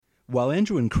While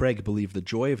Andrew and Craig believe the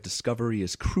joy of discovery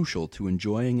is crucial to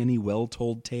enjoying any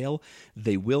well-told tale,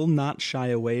 they will not shy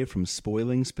away from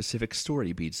spoiling specific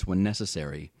story beats when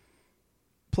necessary.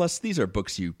 Plus, these are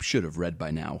books you should have read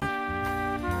by now.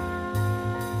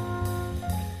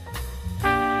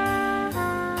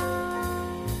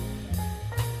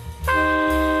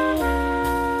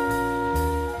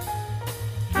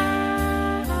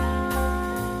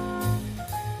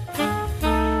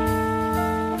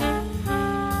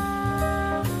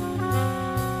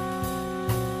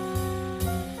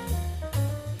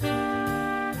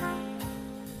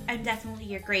 I'm definitely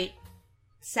your great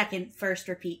first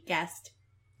repeat guest.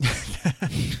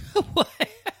 What?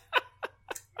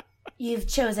 You've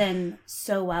chosen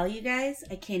so well, you guys.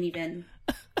 I can't even.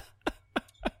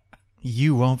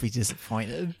 You won't be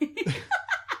disappointed.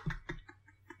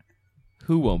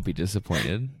 Who won't be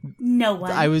disappointed? No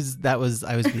one. I was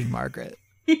being Margaret.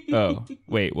 Oh,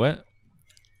 wait, what?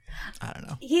 I don't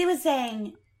know. He was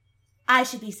saying, I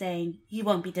should be saying, you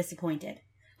won't be disappointed.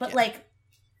 But,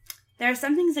 there are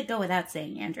some things that go without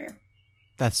saying, Andrew.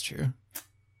 That's true.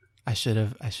 I should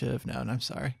have known. I'm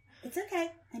sorry. It's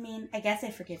okay. I mean, I guess I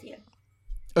forgive you.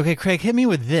 Okay, Craig, hit me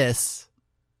with this.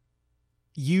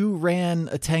 You ran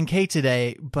a 10K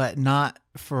today, but not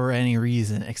for any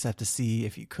reason except to see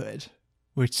if you could,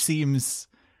 which seems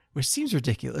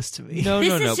ridiculous to me. No.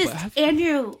 This is just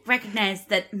Andrew recognized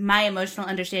that my emotional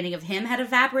understanding of him had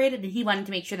evaporated, and he wanted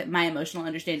to make sure that my emotional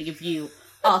understanding of you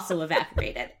also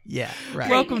evaporated. Yeah, right.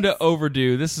 Welcome to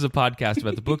Overdue. This is a podcast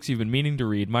about the books you've been meaning to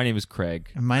read. My name is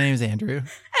Craig. And my name is Andrew.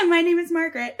 And my name is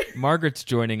Margaret. Margaret's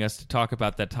joining us to talk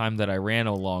about that time that I ran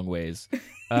a long ways.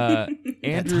 Andrew,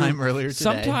 that time earlier today.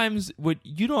 Sometimes what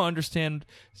you don't understand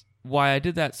why I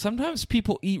did that. Sometimes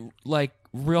people eat like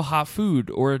real hot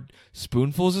food or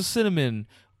spoonfuls of cinnamon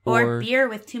or beer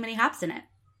with too many hops in it.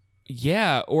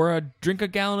 Yeah, or drink a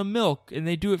gallon of milk, and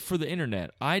they do it for the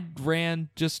internet. I ran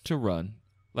just to run.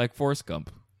 Like Forrest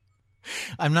Gump.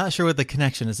 I'm not sure what the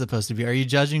connection is supposed to be. Are you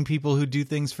judging people who do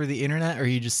things for the internet, or are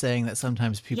you just saying that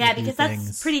sometimes people do things?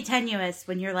 That's pretty tenuous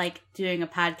when you're doing a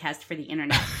podcast for the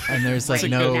internet. And there's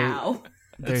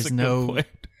there's no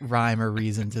rhyme or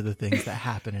reason to the things that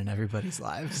happen in everybody's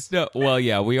lives. No, well,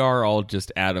 yeah, we are all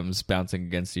just atoms bouncing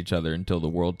against each other until the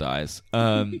world dies.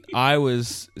 I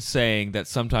was saying that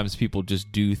sometimes people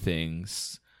just do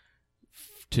things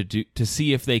to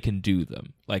see if they can do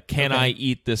them. Like, can I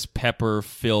eat this pepper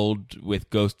filled with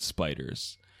ghost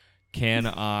spiders? Can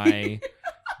I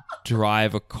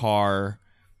drive a car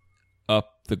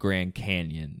up the Grand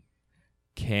Canyon?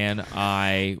 Can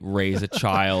I raise a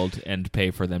child and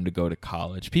pay for them to go to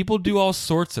college? People do all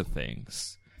sorts of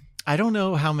things. I don't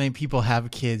know how many people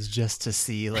have kids just to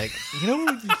see,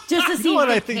 just to see what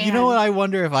I think. You know what I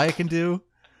wonder if I can do?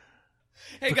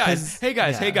 Hey guys,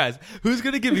 who's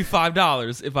going to give me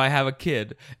 $5 if I have a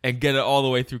kid and get it all the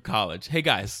way through college? Hey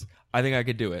guys, I think I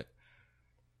could do it.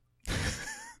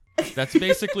 That's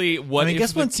basically what I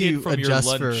guess once you from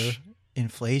adjust your lunch. for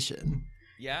inflation,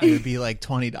 yeah, it would be like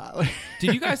 $20.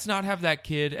 Did you guys not have that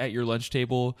kid at your lunch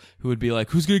table who would be like,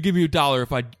 who's going to give me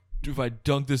 $1 if I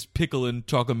dunk this pickle in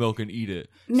chocolate milk and eat it?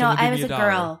 No, I was a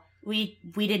girl. We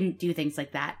didn't do things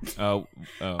like that. Oh.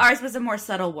 Ours was a more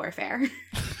subtle warfare.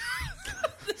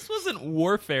 This wasn't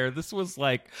warfare. This was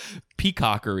like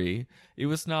peacockery. It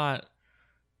was not.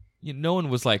 No one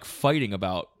was like fighting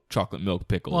about chocolate milk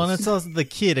pickles. Well, and it's also the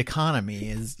kid economy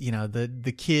is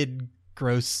the kid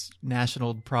gross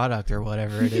national product or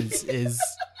whatever it is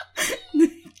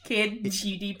kid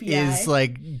GDPI is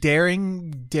like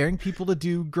daring people to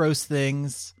do gross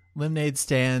things, lemonade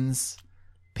stands,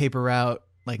 paper route,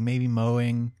 like maybe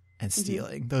mowing. And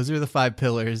stealing. Those are the 5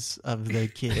 pillars of the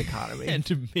kid economy.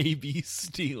 And maybe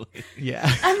stealing. Yeah.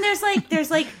 And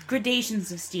there's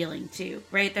gradations of stealing too,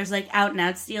 right? There's out and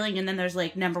out stealing, and then there's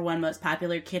number one most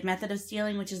popular kid method of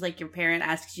stealing, which is your parent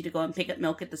asks you to go and pick up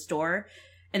milk at the store,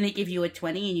 and they give you a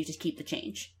 20 and you just keep the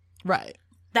change. Right.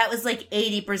 That was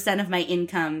 80% of my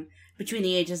income between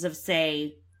the ages of,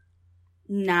 say,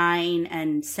 9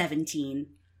 and 17.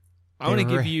 I want to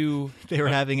give you... They were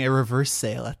having a reverse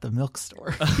sale at the milk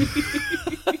store.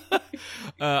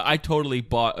 I totally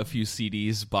bought a few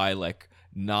CDs by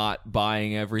not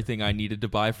buying everything I needed to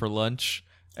buy for lunch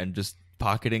and just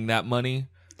pocketing that money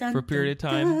for a period of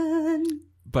time.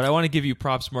 But I want to give you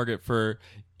props, Margaret, for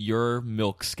your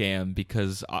milk scam,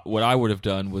 because what I would have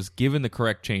done was given the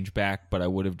correct change back, but I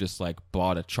would have just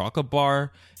bought a chocolate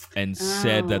bar and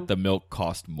said that the milk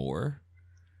cost more.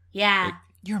 Yeah.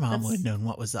 Your mom would have known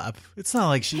what was up. It's not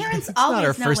like Parents it's not her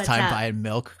always know first what's time up. buying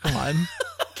milk. Come on.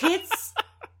 Kids,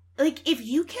 if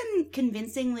you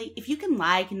can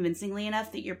lie convincingly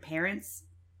enough that your parents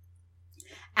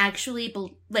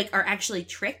are actually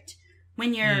tricked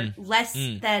when you're less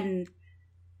than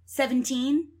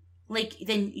 17, like,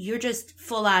 then you're just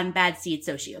full on bad seed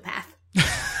sociopath.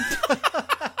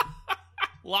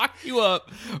 Lock you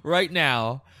up right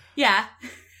now. Yeah.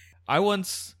 I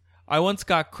once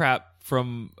got crap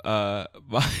from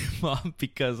my mom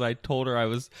because I told her I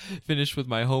was finished with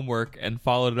my homework and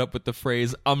followed it up with the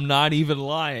phrase, "I'm not even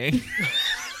lying."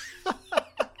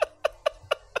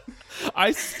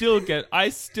 I still get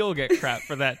crap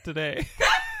for that today.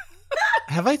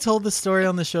 Have I told the story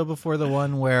on the show before? The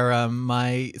one where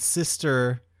my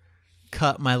sister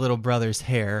cut my little brother's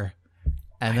hair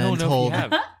and then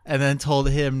told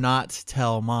him not to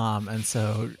tell mom, and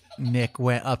so Nick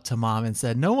went up to mom and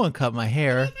said, "No one cut my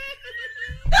hair."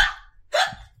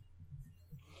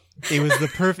 It was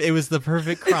the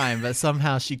perfect crime, but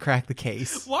somehow she cracked the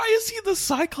case. Why is he the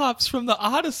Cyclops from the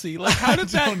Odyssey? Like, how did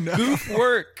that goof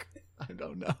work? I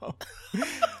don't know.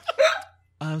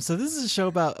 So this is a show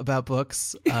about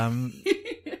books.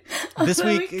 This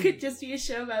week it could just be a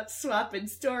show about swapping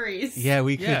stories. Yeah,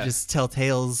 we could just tell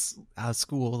tales out of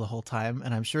school the whole time,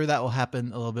 and I'm sure that will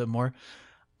happen a little bit more.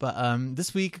 But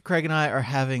this week, Craig and I are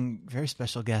having very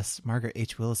special guest Margaret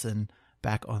H. Willison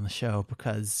back on the show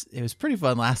because it was pretty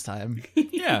fun last time.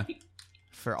 Yeah,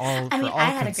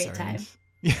 I had a great time.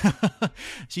 Yeah,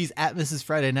 she's at Mrs.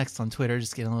 Friday Next on Twitter,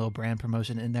 just getting a little brand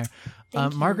promotion in there.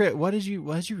 Margaret, what did you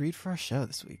read for our show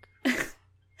this week?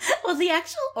 Well, the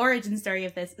actual origin story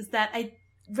of this is that I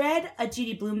read a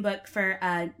Judy Blume book for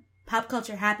Pop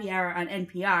Culture Happy Hour on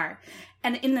NPR,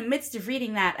 and in the midst of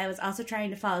reading that, I was also trying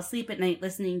to fall asleep at night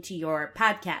listening to your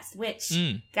podcast. Which,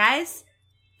 guys,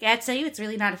 gotta tell you, it's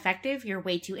really not effective. You're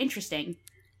way too interesting.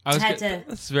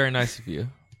 That's very nice of you.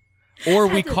 Or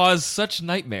we cause such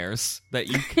nightmares that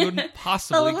you couldn't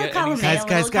possibly get any.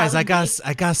 Guys! I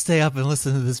gotta stay up and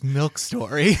listen to this milk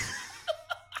story.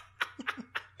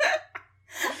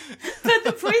 But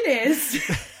the point is,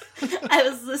 I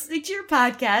was listening to your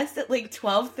podcast at like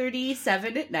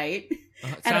 12:37 at night,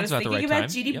 and I was thinking about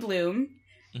Judy Blume,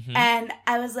 and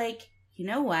I was like, you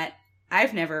know what?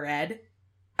 I've never read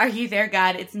Are You There,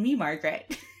 God? It's Me,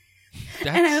 Margaret.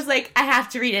 And I was like, I have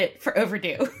to read it for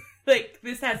overdue. Like,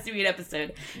 this has to be an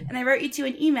episode. And I wrote you to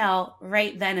an email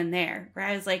right then and there where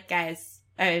I was like, guys,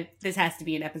 this has to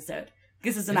be an episode.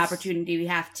 This is an opportunity we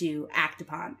have to act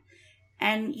upon.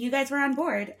 And you guys were on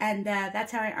board, and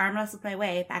that's how I arm wrestled my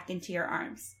way back into your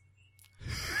arms.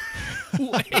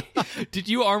 Wait, did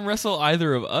you arm wrestle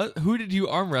either of us? Who did you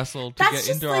arm wrestle to get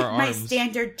into our arms? That's just my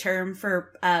standard term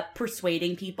for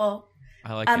persuading people.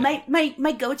 I like it.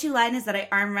 My go-to line is that I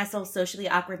arm wrestle socially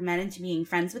awkward men into being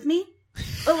friends with me.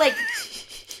 But, like,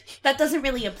 that doesn't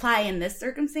really apply in this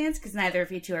circumstance, because neither of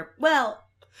you two are, well,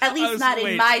 at least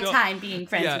time being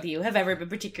friends with you, have ever been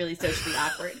particularly socially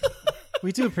awkward.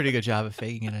 We do a pretty good job of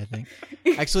faking it, I think.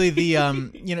 Actually,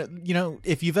 the you know,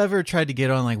 if you've ever tried to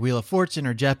get on like Wheel of Fortune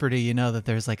or Jeopardy, you know that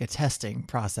there's like a testing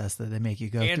process that they make you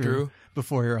go through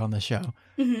before you're on the show.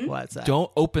 Mm-hmm. What's that? Don't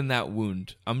open that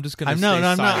wound. I'm just gonna. I'm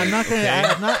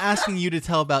not asking you to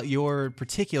tell about your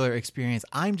particular experience.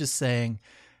 I'm just saying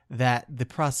that the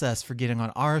process for getting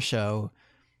on our show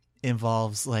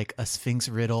involves like a Sphinx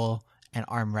riddle and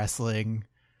arm wrestling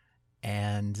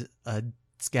and a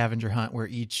scavenger hunt where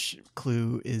each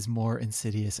clue is more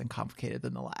insidious and complicated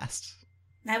than the last.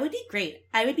 That would be great.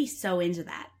 I would be so into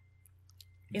that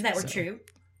if that were true.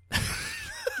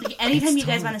 Like, anytime you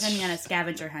guys want to send me on a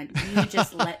scavenger hunt, you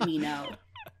just let me know.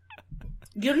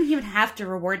 You don't even have to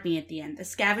reward me at the end. The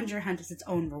scavenger hunt is its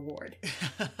own reward.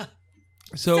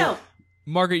 So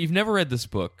Margaret, you've never read this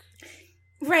book.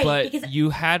 Right. But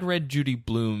you had read Judy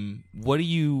Blume. What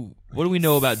do we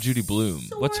know about Judy Blume?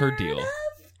 What's her deal?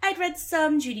 I'd read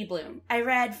some Judy Blume. I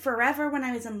read Forever when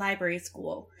I was in library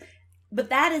school. But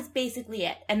that is basically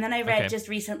it. And then I read just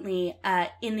recently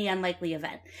In the Unlikely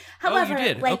Event. However,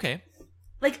 you did? Okay.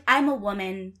 Like, I'm a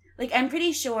woman. Like, I'm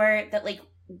pretty sure that, like,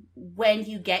 when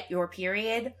you get your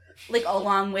period, like,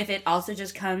 along with it also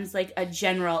just comes, like, a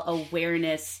general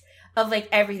awareness of, like,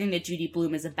 everything that Judy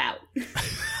Blume is about.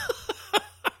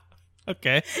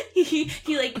 Okay.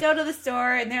 You like go to the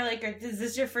store and they're like, is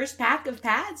this your first pack of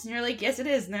pads? And you're like, yes it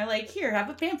is. And they're like, here, have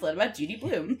a pamphlet about Judy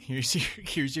Blume.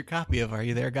 Here's your copy of Are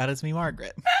You There, God? It's Me,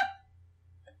 Margaret.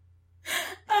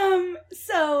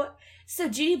 So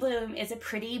Judy Blume is a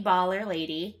pretty baller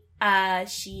lady.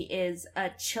 She is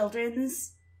a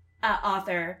children's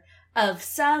author of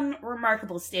some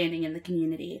remarkable standing in the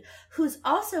community, who's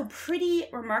also pretty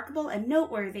remarkable and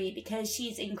noteworthy because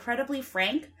she's incredibly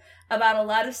frank about a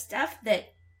lot of stuff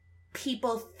that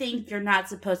people think you're not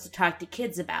supposed to talk to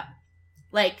kids about.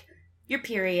 Like, your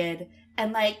period,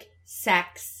 and, like,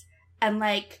 sex, and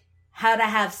like how to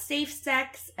have safe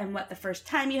sex and what the first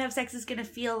time you have sex is going to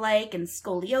feel like, and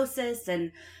scoliosis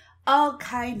and all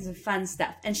kinds of fun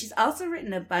stuff. And she's also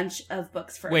written a bunch of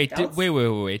books for adults.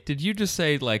 Wait. Did you just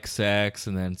say like sex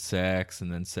and then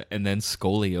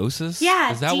scoliosis?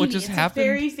 Yeah. Is that what just happened? It's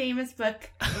a very famous book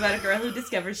about a girl who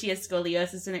discovers she has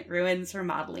scoliosis and it ruins her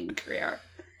modeling career.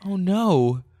 Oh,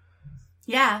 no.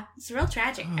 Yeah. It's real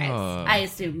tragic, guys. I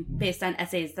assume, based on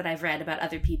essays that I've read about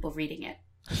other people reading it.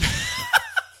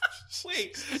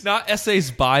 Wait, not essays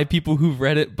by people who've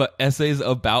read it, but essays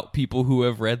about people who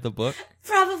have read the book?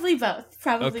 Probably both.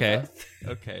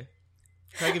 Okay.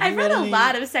 Craig, I've read a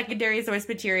lot of secondary source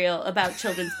material about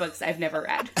children's books I've never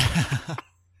read.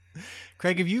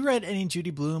 Craig, have you read any Judy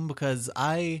Blume? Because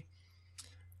I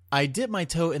dipped my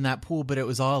toe in that pool, but it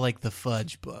was all like the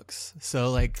Fudge books. So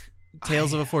like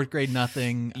Tales of a Fourth Grade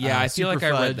Nothing. Yeah, I feel like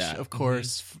I read that. Of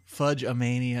course,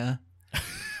 Fudge-a-mania.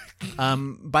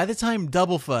 By the time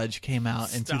Double Fudge came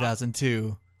out in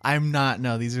 2002,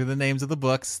 these are the names of the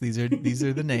books. These are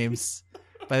the names.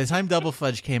 By the time Double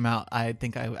Fudge came out, I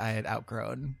think I had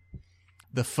outgrown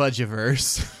the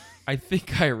Fudgeverse. I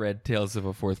think I read Tales of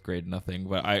a Fourth Grade Nothing,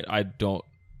 but I don't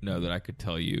know that I could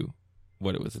tell you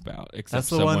what it was about. Except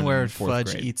that's the one where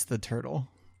Fudge eats the turtle.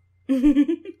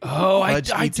 Oh,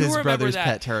 Fudge I eats do his remember brother's that.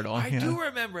 pet turtle. I do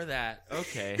remember that.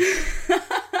 Okay.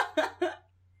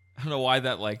 I don't know why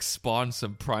that like spawned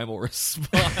some primal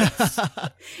response.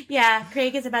 Yeah,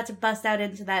 Craig is about to bust out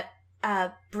into that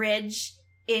bridge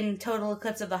in Total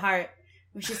Eclipse of the Heart,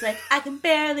 where she's like, I can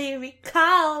barely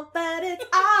recall, but it's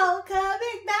all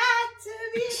coming back to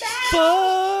me now.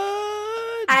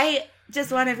 I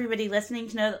just want everybody listening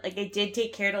to know that like I did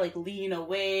take care to like lean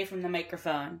away from the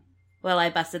microphone while I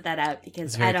busted that out,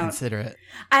 because I don't considerate.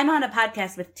 I'm on a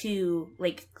podcast with two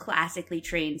like classically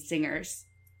trained singers.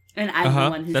 And I'm the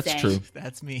one who sang. That's true.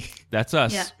 That's me. That's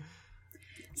us. Yeah.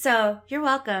 So, you're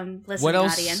welcome, listening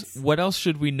audience. What else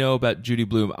should we know about Judy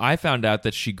Blume? I found out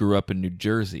that she grew up in New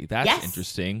Jersey. That's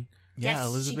interesting. Yeah,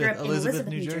 Yes, she grew up in Elizabeth,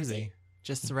 New Jersey.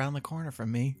 Just around the corner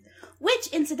from me. Which,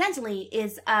 incidentally,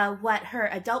 is what her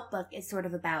adult book is sort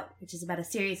of about, which is about a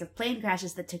series of plane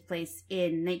crashes that took place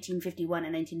in 1951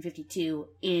 and 1952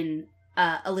 in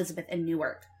Elizabeth and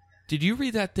Newark. Did you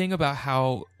read that thing about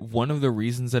how one of the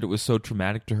reasons that it was so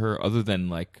traumatic to her, other than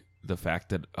like the fact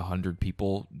that 100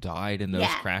 people died in those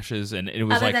crashes, and it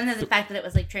was other like than the fact that it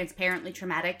was like transparently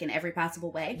traumatic in every possible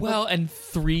way? Well, and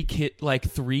three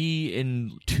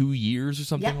in 2 years or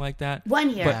something like that.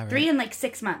 1 year, but 3 in like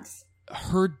 6 months.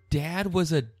 Her dad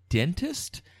was a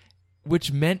dentist,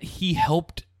 which meant he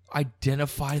helped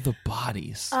identify the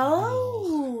bodies.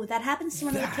 Oh, that happens to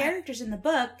one of the characters in the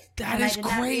book. That is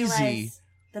crazy.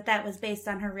 That was based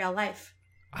on her real life.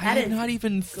 I had not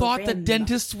even thought that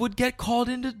dentists would get called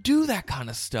in to do that kind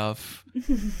of stuff.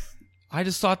 I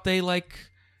just thought they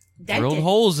drilled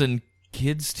holes in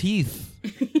kids' teeth.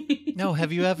 No,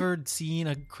 have you ever seen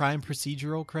a crime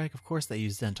procedural, Craig? Of course they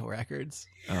use dental records.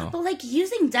 Oh. But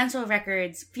using dental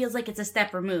records feels like it's a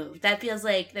step removed. That feels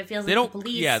like the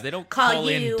police they don't call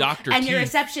in you, Dr. and Teeth. your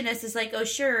receptionist is like, oh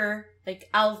sure,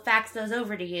 I'll fax those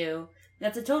over to you.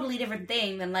 That's a totally different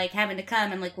thing than having to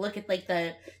come and look at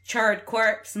the charred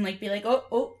corpse and be like,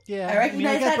 oh yeah, I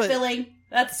recognize that filling.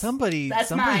 That's somebody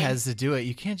mine. has to do it.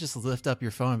 You can't just lift up your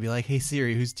phone and be like, hey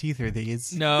Siri, whose teeth are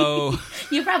these? No.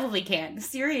 You probably can.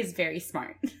 Siri is very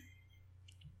smart.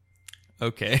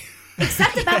 Okay.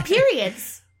 Except about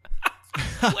periods.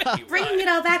 Bringing it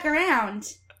all back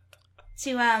around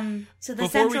to the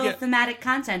central thematic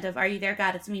content of Are You There,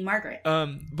 God? It's Me, Margaret.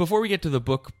 Before we get to the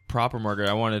book proper, Margaret,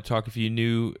 I wanted to talk if you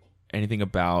knew anything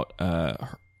about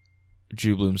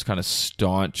Judy Blume's kind of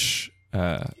staunch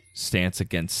stance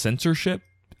against censorship.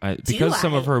 Because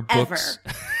some of her books,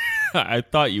 I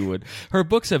thought you would. Her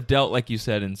books have dealt, like you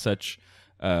said, in such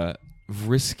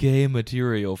risque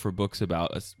material for books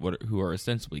about who are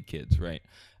ostensibly kids, right?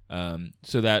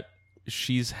 So that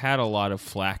she's had a lot of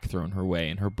flack thrown her way,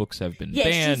 and her books have been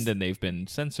banned and they've been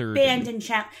censored.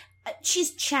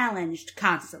 She's challenged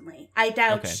constantly. I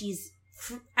doubt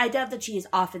that she is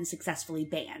often successfully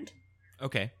banned.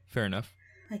 Okay, fair enough.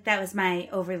 That was my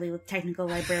overly technical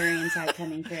librarian side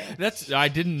coming through. I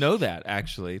didn't know that,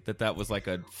 actually, that was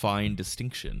a fine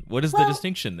distinction. What is the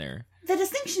distinction there? The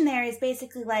distinction there is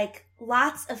basically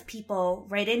lots of people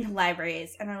write into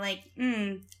libraries and are like,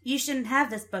 you shouldn't have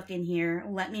this book in here.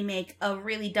 Let me make a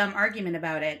really dumb argument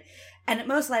about it. And at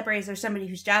most libraries, there's somebody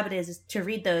whose job it is to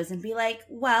read those and be like,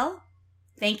 well,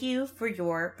 thank you for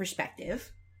your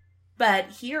perspective, but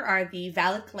here are the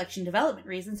valid collection development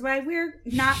reasons why we're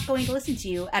not going to listen to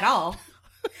you at all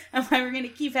and why we're going to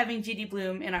keep having Judy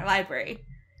Blume in our library.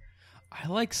 I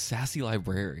like sassy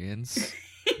librarians.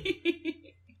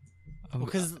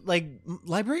 Because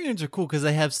librarians are cool because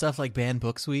they have stuff like Banned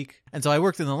Books Week, and so I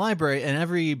worked in the library, and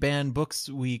every Banned Books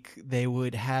Week they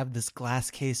would have this glass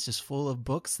case just full of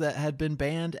books that had been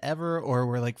banned ever or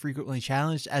were like frequently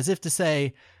challenged, as if to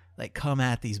say, like, come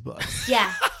at these books.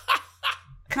 Yeah,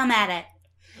 come at it.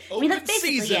 Open that's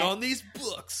basically season it. on these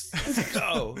books. Let's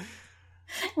go.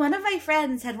 One of my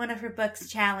friends had one of her books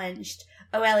challenged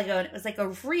a while ago, and it was like a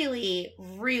really,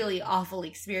 really awful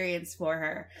experience for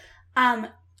her.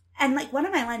 And like one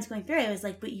of my lines going through it was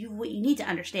like, but what you need to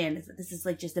understand is that this is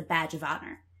like just a badge of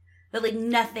honor. That like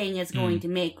nothing is going to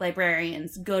make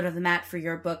librarians go to the mat for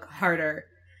your book harder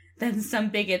than some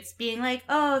bigots being like,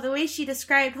 oh, the way she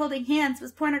described holding hands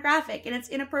was pornographic and it's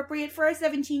inappropriate for our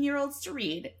 17-year-olds to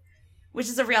read. Which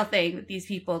is a real thing that these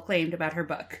people claimed about her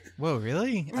book. Whoa,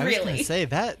 really? I was going to say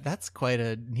that's quite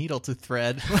a needle to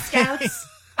thread. Scouts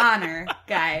honor,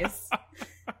 guys.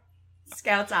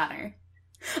 Scouts honor.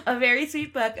 A very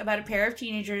sweet book about a pair of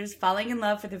teenagers falling in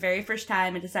love for the very first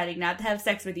time and deciding not to have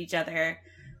sex with each other.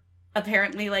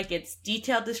 Apparently, like, its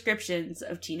detailed descriptions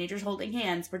of teenagers holding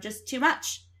hands were just too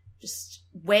much. Just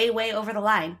way, way over the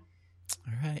line.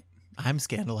 All right. I'm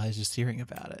scandalized just hearing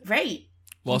about it. Right.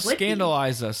 Well,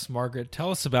 scandalize us, Margaret.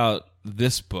 Tell us about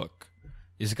this book.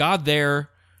 Is God there?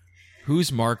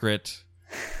 Who's Margaret?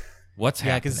 What's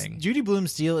happening? Yeah, because Judy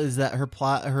Blume's deal is that her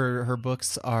plot, her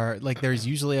books are like there's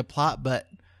usually a plot, but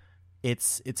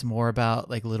it's more about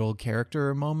like little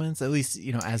character moments. At least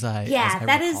as I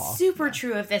that is recall. super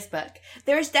true of this book.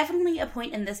 There is definitely a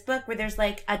point in this book where there's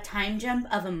like a time jump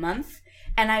of a month,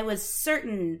 and I was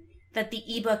certain that the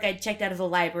ebook I'd checked out of the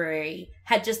library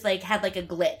had just like had like a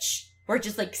glitch. Or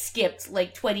just like skipped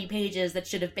like 20 pages that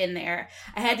should have been there.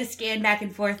 I had to scan back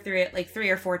and forth through it like 3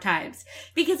 or 4 times.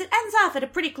 Because it ends off at a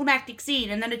pretty climactic scene,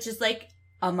 and then it's just like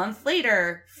a month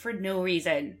later for no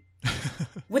reason.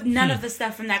 With none of the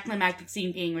stuff from that climactic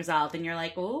scene being resolved. And you're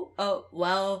like, oh,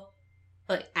 well,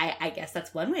 I guess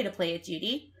that's one way to play it,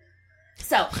 Judy.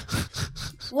 So,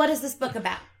 what is this book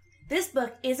about? This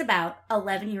book is about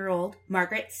 11-year-old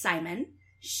Margaret Simon.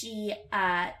 She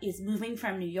is moving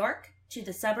from New York to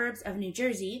the suburbs of New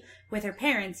Jersey with her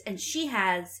parents, and she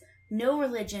has no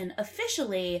religion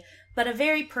officially, but a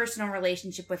very personal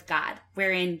relationship with God,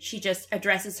 wherein she just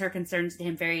addresses her concerns to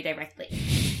him very directly.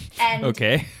 And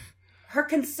okay. Her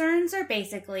concerns are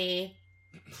basically,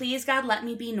 please God, let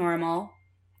me be normal.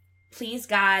 Please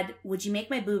God, would you make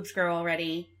my boobs grow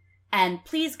already? And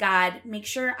please God, make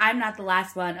sure I'm not the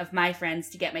last one of my friends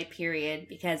to get my period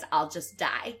because I'll just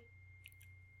die.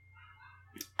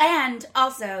 And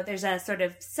also, there's a sort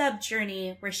of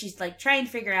sub-journey where she's, like, trying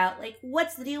to figure out, like,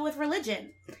 what's the deal with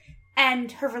religion?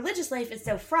 And her religious life is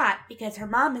so fraught because her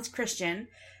mom is Christian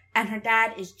and her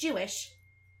dad is Jewish.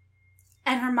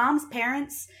 And her mom's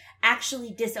parents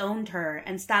actually disowned her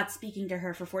and stopped speaking to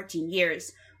her for 14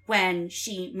 years when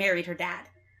she married her dad.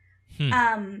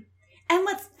 And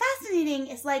what's fascinating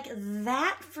is, like,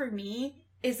 that, for me,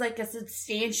 is, like, a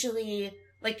substantially...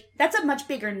 Like, that's a much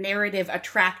bigger narrative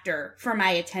attractor for my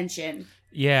attention.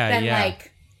 Than,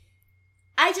 like,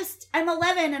 I'm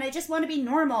 11 and I just want to be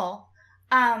normal.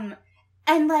 And,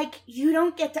 like, you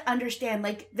don't get to understand,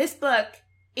 like, this book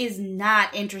is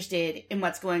not interested in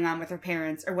what's going on with her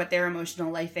parents or what their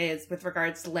emotional life is with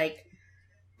regards to, like,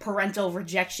 parental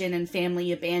rejection and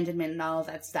family abandonment and all of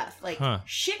that stuff. Like,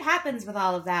 shit happens with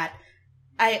all of that.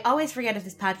 I always forget if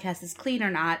this podcast is clean or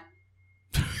not.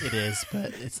 It is,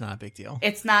 but it's not a big deal.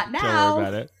 It's not now. Don't worry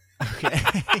about it.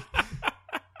 Okay.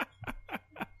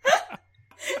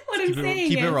 What I'm saying is...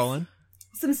 Keep it rolling.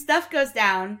 Some stuff goes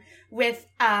down with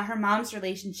her mom's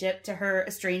relationship to her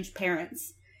estranged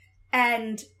parents.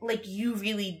 And, like, you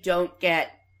really don't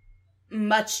get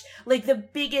much... Like, the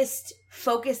biggest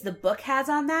focus the book has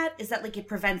on that is that, like, it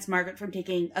prevents Margaret from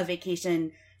taking a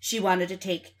vacation she wanted to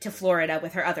take to Florida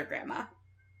with her other grandma.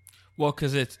 Well,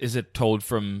 because is it told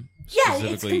from... Yeah,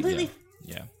 it's completely...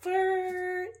 Yeah.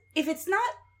 If it's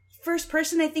not first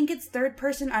person, I think it's third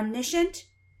person omniscient.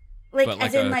 Like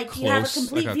as in, like, you have a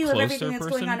complete view of everything that's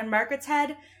going on in Margaret's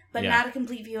head, but not a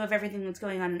complete view of everything that's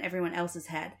going on in everyone else's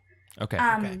head. Okay.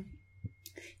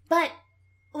 But,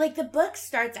 like, the book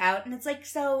starts out, and it's like,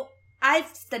 so,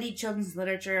 I've studied children's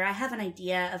literature, I have an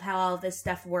idea of how all of this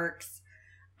stuff works.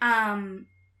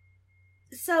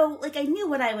 So, like, I knew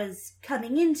what I was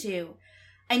coming into.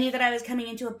 I knew that I was coming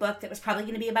into a book that was probably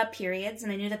going to be about periods,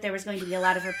 and I knew that there was going to be a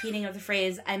lot of repeating of the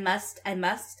phrase, I must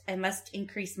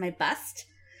increase my bust.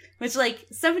 Which, like,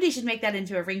 somebody should make that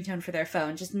into a ringtone for their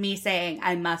phone. Just me saying,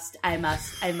 I must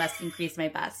increase my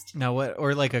bust. Now what?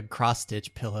 Or like a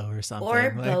cross-stitch pillow or something.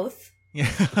 Or like... both. Yeah.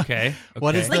 Okay.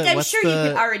 What is Like, I'm what's sure the, you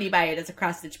could already buy it as a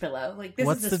cross-stitch pillow. Like, this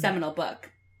what's is a the- seminal book.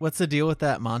 What's the deal with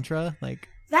that mantra? Like,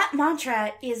 That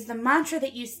mantra is the mantra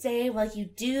that you say while you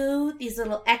do these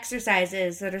little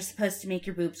exercises that are supposed to make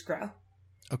your boobs grow.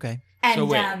 okay. And, So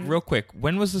wait, real quick.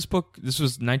 When was this book? This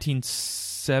was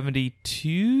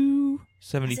 1972?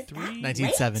 73?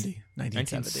 1970.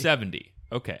 1970.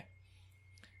 Okay.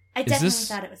 I Is definitely this-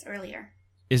 thought it was earlier.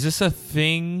 Is this a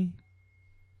thing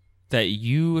that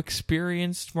you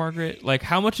experienced, Margaret? Like,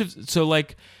 how much of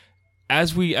like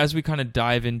as we kind of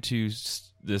dive into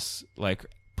this like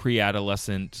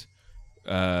pre-adolescent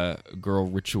girl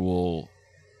ritual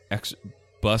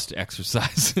bust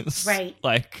exercises, Right.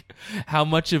 Like, how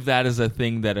much of that is a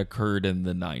thing that occurred in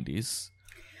the 90s?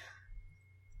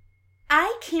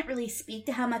 I can't really speak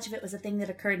to how much of it was a thing that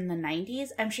occurred in the 90s.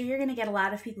 I'm sure you're going to get a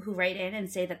lot of people who write in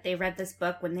and say that they read this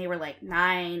book when they were like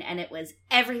 9 and it was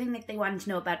everything that they wanted to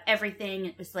know about everything.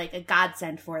 It was like a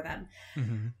godsend for them.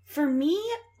 Mm-hmm. For me,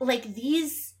 like,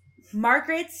 these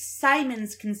Margaret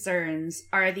Simon's concerns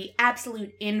are the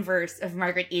absolute inverse of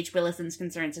Margaret H. Willison's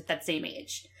concerns at that same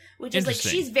age. Which is like,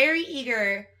 Interesting. she's very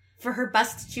eager for her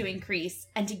bust to increase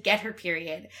and to get her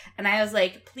period. And I was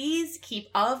like, please keep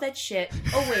all of that shit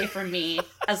away from me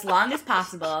as long as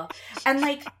possible. And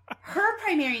like, her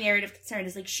primary narrative concern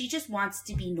is like, she just wants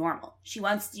to be normal. She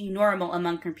wants to be normal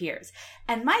among her peers.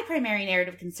 And my primary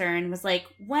narrative concern was like,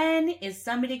 when is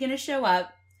somebody going to show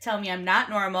up, tell me I'm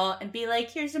not normal, and be like,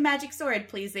 here's a magic sword,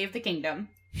 please save the kingdom.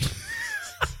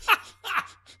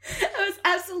 That was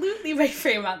absolutely my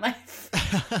frame on life.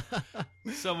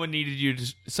 Someone needed you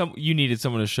to you needed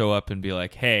someone to show up and be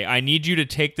like, "Hey, I need you to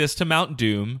take this to Mount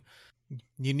Doom."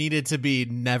 You needed to be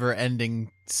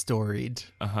never-ending storied.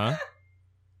 Uh-huh.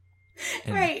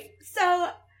 And- Right. So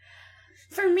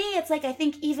for me, it's like, I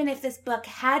think even if this book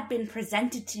had been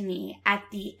presented to me at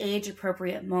the age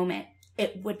appropriate moment,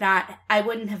 I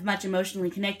wouldn't have much emotionally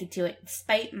connected to it,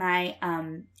 despite my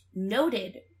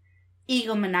noted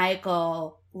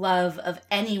egomaniacal love of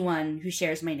anyone who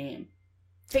shares my name.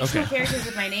 Fictional Okay. characters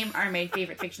with my name are my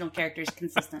favorite fictional characters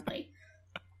consistently.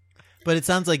 But it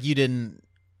sounds like you didn't,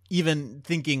 even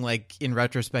thinking like in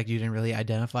retrospect, you didn't really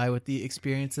identify with the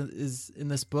experience is in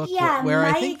this book. Yeah, where my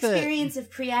I think experience of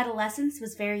pre-adolescence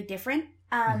was very different.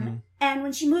 Mhm. And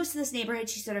when she moves to this neighborhood,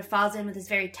 she sort of falls in with this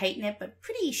very tight-knit but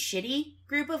pretty shitty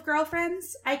group of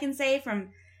girlfriends, I can say, from,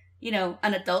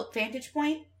 an adult vantage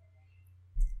point.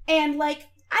 And, like,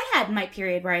 I had my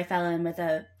period where I fell in with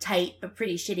a tight but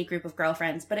pretty shitty group of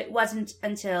girlfriends, but it wasn't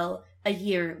until a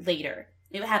year later.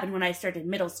 It happened when I started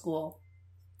middle school.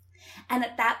 And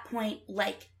at that point,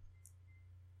 like,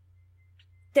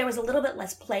 there was a little bit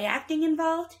less play acting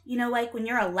involved. Like when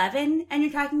you're 11 and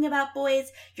you're talking about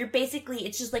boys,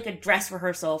 it's just like a dress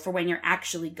rehearsal for when you're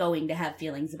actually going to have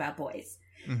feelings about boys.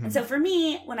 Mhm. And so for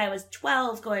me, when I was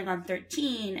 12 going on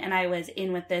 13 and I was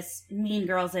in with this Mean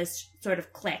Girls-ish sort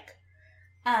of clique,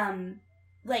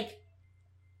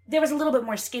 there was a little bit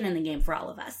more skin in the game for all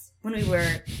of us when we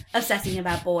were obsessing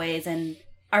about boys and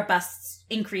our busts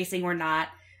increasing or not,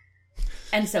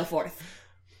 and so forth.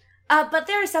 But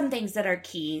there are some things that are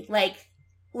key, like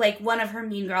one of her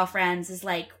mean girlfriends is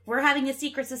like, we're having a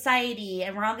secret society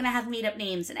and we're all going to have made-up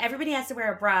names and everybody has to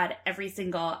wear a bra at every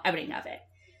single outing of it.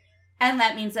 And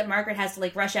that means that Margaret has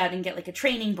to, rush out and get, a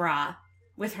training bra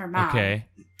with her mom. Okay.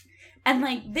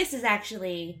 And, this is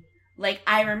actually,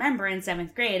 I remember in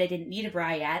 7th grade, I didn't need a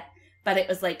bra yet, but it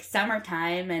was,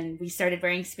 summertime, and we started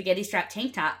wearing spaghetti strap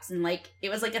tank tops, and, it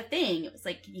was, a thing. It was,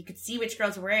 you could see which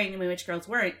girls were wearing them and which girls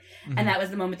weren't, and that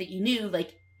was the moment that you knew,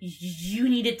 you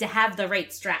needed to have the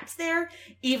right straps there,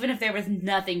 even if there was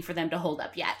nothing for them to hold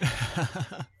up yet.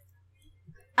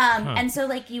 And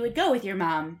so, you would go with your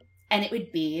mom, and it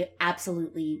would be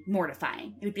absolutely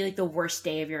mortifying. It would be, the worst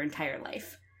day of your entire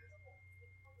life.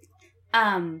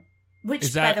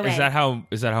 Which, by the way, is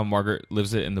that how Margaret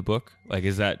lives it in the book?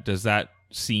 Does that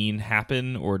scene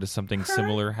happen, or does something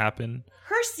similar happen?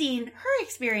 Her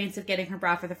experience of getting her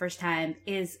bra for the first time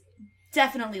is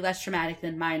definitely less traumatic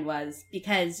than mine was,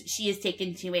 because she is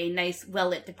taken to a nice,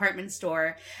 well-lit department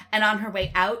store, and on her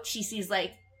way out, she sees,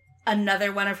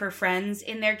 another one of her friends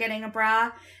in there getting a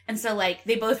bra, and so,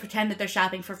 they both pretend that they're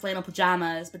shopping for flannel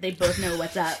pajamas, but they both know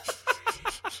what's up.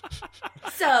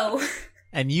 So...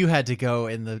 And you had to go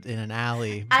in an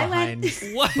alley I behind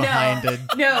went-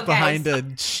 behind guys. a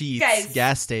Sheetz Guys.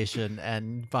 gas station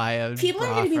and buy a People are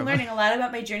bra going to be from learning a lot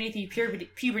about my journey through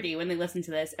puberty when they listen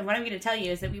to this. And what I'm going to tell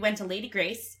you is that we went to Lady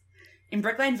Grace in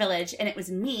Brookline Village, and it was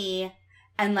me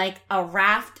and a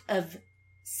raft of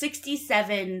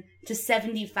 67 to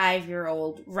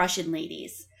 75-year-old Russian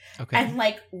ladies. Okay. And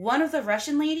like one of the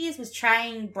Russian ladies was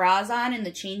trying bras on in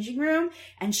the changing room,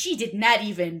 and she did not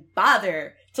even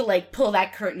bother to like pull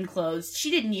that curtain closed. She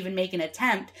didn't even make an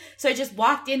attempt. So I just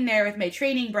walked in there with my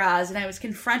training bras, and I was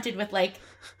confronted with like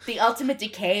the ultimate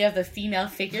decay of the female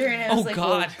figure, and I was like,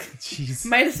 God. well, Jeez.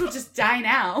 might as well just die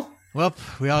now. Well,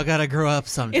 we all gotta grow up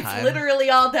sometime. It's literally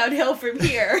all downhill from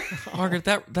here. Margaret,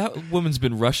 that woman's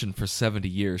been Russian for 70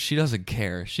 years. She doesn't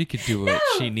care. She could do what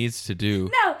she needs to do.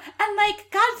 No, and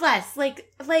like, God bless. Like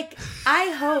I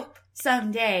hope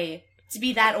someday to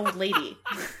be that old lady.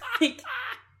 Like,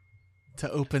 to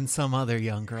open some other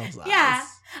young girl's eyes. yeah,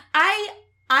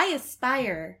 I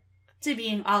aspire to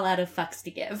being all out of fucks to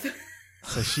give.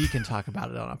 So she can talk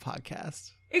about it on a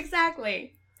podcast.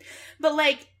 Exactly. But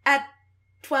like at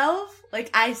 12, like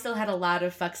I still had a lot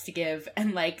of fucks to give,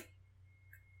 and like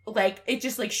it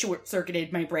just like short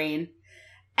circuited my brain.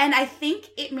 And I think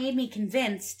it made me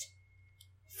convinced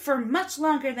for much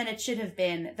longer than it should have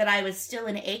been that I was still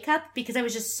an A cup, because I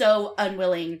was just so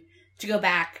unwilling to go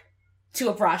back to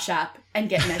a bra shop and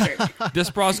get measured. This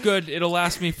bra's good. It'll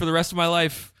last me for the rest of my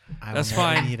life. That's will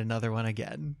never fine. Need another one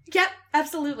again. Yep,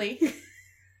 absolutely.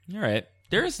 All right.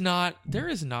 There is not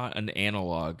an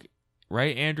analog,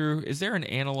 right, Andrew? Is there an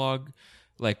analog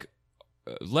like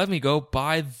let me go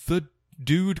buy the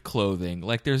dude clothing?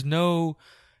 Like there's nothing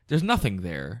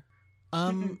there.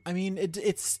 I mean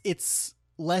it's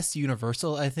less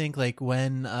universal, I think. Like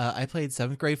when I played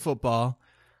 7th grade football,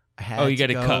 I had You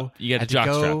get a cup. You get a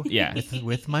jockstrap. Yeah.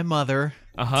 with my mother.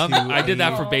 I did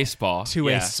that for baseball. To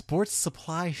a sports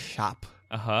supply shop.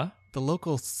 The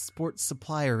local sports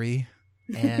suppliery,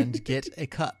 and get a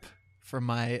cup for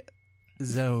my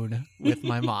zone with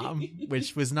my mom,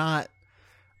 which was not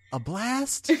a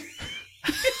blast.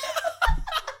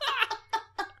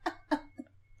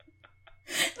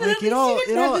 Like it all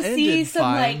ended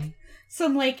fine.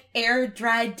 Some air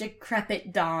dried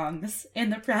decrepit dongs in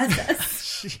the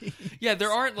process. Yeah,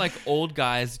 there aren't like old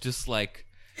guys just like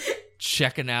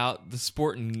checking out the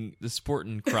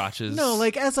sporting crotches. No,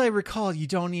 like as I recall, you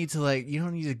don't need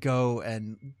to go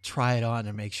and try it on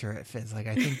and make sure it fits. Like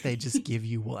I think they just give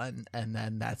you one, and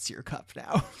then that's your cup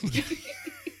now.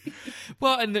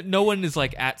 Well, and no one is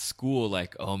like at school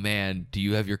like, oh man, do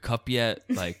you have your cup yet?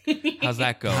 Like, how's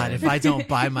that going? God, if I don't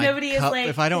buy my Nobody cup, is like...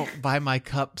 if I don't buy my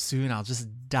cup soon, I'll just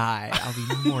die. I'll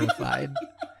be mortified.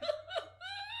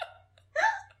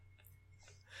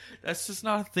 That's just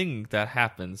not a thing that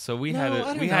happens. So we had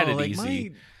it like,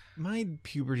 easy. My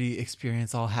puberty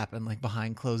experience all happened like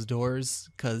behind closed doors,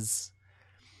 because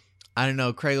I don't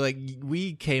know, Craig, like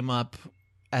we came up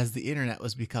as the internet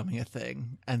was becoming a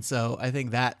thing. And so I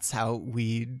think that's how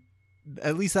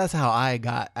that's how I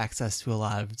got access to a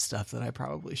lot of stuff that I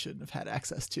probably shouldn't have had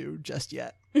access to just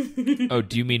yet. Oh,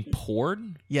 do you mean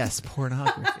porn? Yes,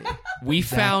 pornography. We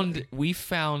found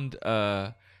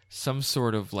some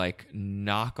sort of like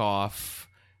knockoff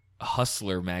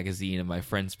Hustler magazine in my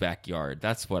friend's backyard.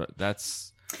 That's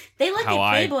They look how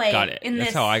at Playboy I got it. in That's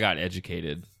this. how I got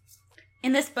educated.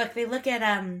 In this book, they look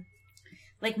at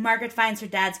like Margaret finds her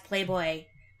dad's Playboy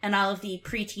and all of the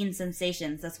preteen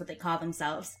sensations. That's what they call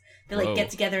themselves. They like Whoa. get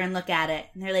together and look at it,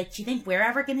 and they're like, "Do you think we're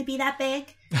ever going to be that big?"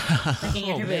 Looking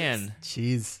at Oh her man. boobs.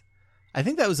 Jeez. I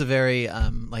think that was a very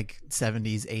like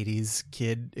 70s, 80s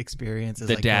kid experience. The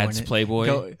like dad's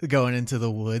Playboy? Going into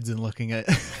the woods and looking at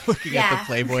at Yeah. the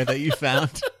Playboy that you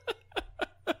found.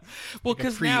 Well, Like a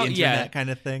because now, pre-internet kind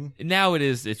of thing. now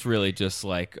it's really just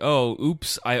like, oh,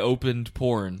 oops, I opened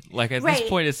porn. Like at this Right.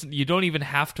 point, you don't even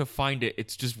have to find it.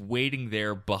 It's just waiting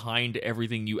there behind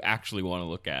everything you actually want to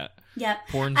look at. Yep.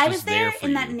 Porn's I just was there for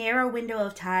in you. that narrow window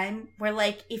of time where,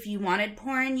 like, if you wanted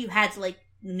porn, you had to, like,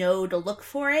 know to look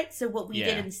for it. So what we did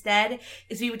Yeah. instead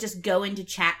is we would just go into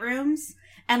chat rooms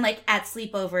and, like, at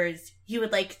sleepovers, you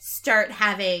would, like, start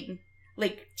having,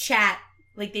 like, chat.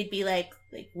 Like, they'd be like,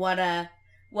 what a,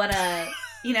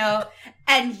 you know,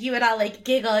 and you would all, like,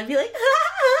 giggle and be like,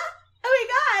 oh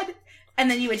my God. And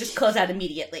then you would just close out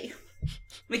immediately.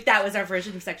 Like, that was our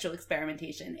version of sexual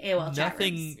experimentation. AOL chat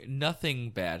rooms.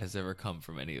 Nothing bad has ever come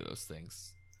from any of those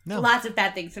things. No. Lots of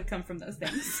bad things have come from those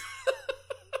things.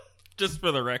 Just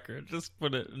for the record, just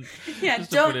put it. Yeah,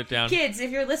 just to don't, put it down. kids,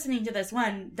 if you're listening to this,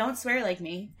 one, don't swear like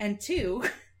me, and two,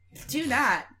 do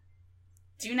not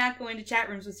go into chat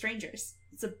rooms with strangers.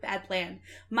 It's a bad plan.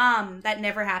 Mom, that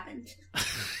never happened.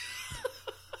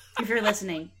 If you're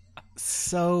listening.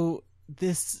 So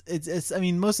it's I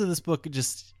mean, most of this book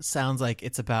just sounds like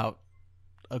it's about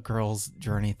a girl's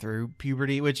journey through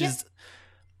puberty, which is,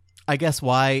 I guess,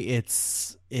 why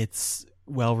it's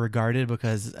well regarded,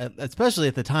 because especially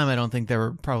at the time, I don't think there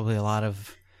were probably a lot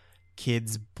of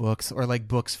kids books or like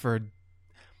books for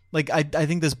Like, I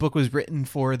think this book was written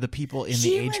for the people in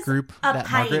She the age was group a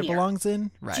that Margaret pioneer. belongs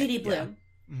in. Right. Judy yeah. Blume.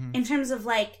 Mhm. In terms of,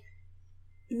 like,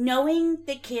 knowing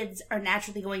that kids are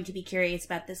naturally going to be curious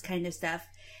about this kind of stuff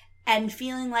and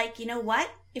feeling like, you know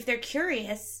what? If they're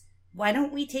curious, why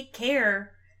don't we take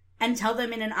care and tell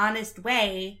them in an honest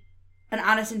way, an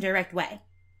honest and direct way?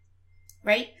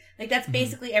 Right? Like, that's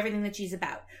basically everything that she's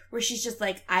about. Where she's just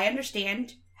like, I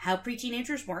understand how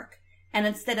pre-teenagers work. And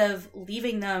instead of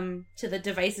leaving them to the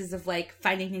devices of, like,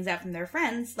 finding things out from their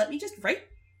friends, let me just write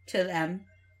to them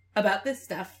about this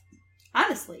stuff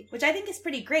honestly, which I think is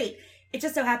pretty great. It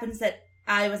just so happens that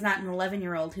I was not an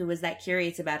 11-year-old who was that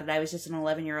curious about it. I was just an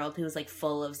 11-year-old who was, like,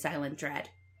 full of silent dread.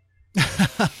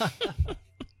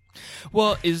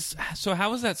 Well, so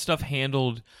how is that stuff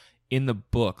handled in the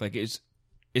book? Like, is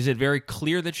it very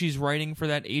clear that she's writing for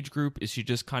that age group? Is she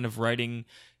just kind of writing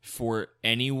for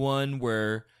anyone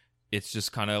where it's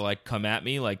just kind of like, come at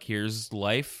me, like, here's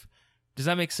life? Does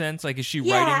that make sense? Like, is she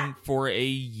writing for a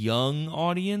young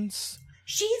audience?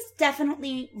 She's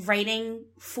definitely writing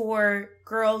for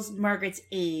girls Margaret's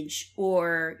age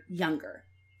or younger.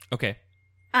 Okay.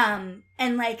 And,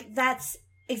 like, that's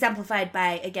exemplified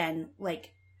by, again,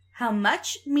 like, how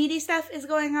much meaty stuff is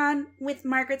going on with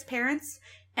Margaret's parents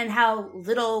and how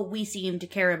little we seem to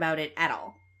care about it at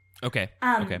all. Okay.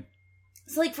 Okay.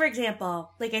 So, like, for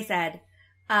example, like I said,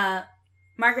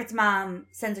 Margaret's mom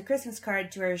sends a Christmas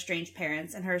card to her estranged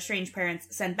parents, and her estranged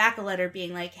parents send back a letter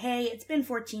being like, hey, it's been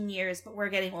 14 years, but we're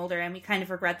getting older, and we kind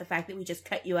of regret the fact that we just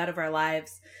cut you out of our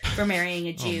lives for marrying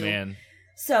a Jew. Oh, man.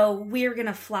 So we're going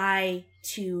to fly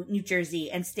to New Jersey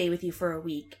and stay with you for a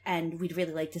week, and we'd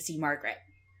really like to see Margaret.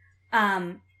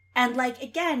 And, like,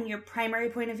 again, your primary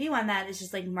point of view on that is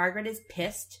just, like, Margaret is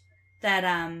pissed that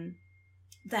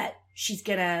she's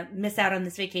gonna miss out on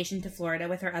this vacation to Florida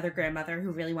with her other grandmother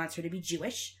who really wants her to be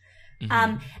Jewish.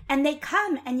 Mm-hmm. And they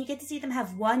come and you get to see them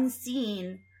have one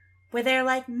scene where they're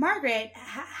like, Margaret,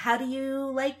 how do you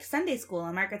like Sunday school?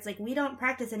 And Margaret's like, we don't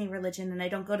practice any religion and I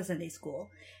don't go to Sunday school.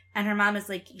 And her mom is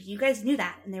like, you guys knew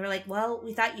that. And they were like, well,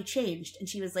 we thought you changed. And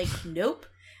she was like, nope.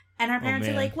 And her parents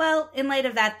are like, well, in light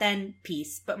of that, then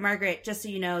peace. But Margaret, just so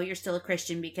you know, you're still a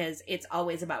Christian because it's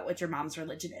always about what your mom's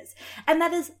religion is. And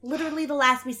that is literally the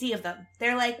last we see of them.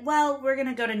 They're like, well, we're going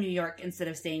to go to New York instead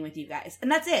of staying with you guys.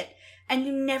 And that's it. And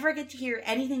you never get to hear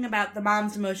anything about the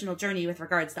mom's emotional journey with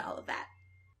regards to all of that.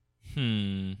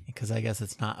 Because I guess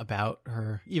it's not about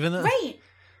her, even though... Right.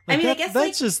 Like, I mean, that, I guess that's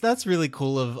like, just, that's really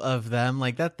cool of them.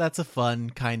 Like, that's a fun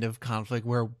kind of conflict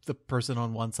where the person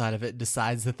on one side of it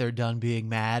decides that they're done being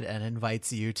mad and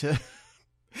invites you to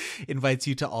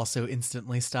also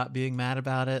instantly stop being mad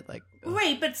about it. Like,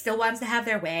 right, but still wants to have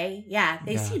their way. Yeah,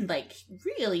 they seem like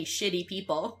really shitty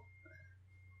people.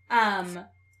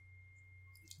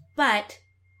 But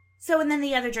so, and then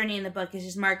the other journey in the book is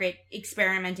just Margaret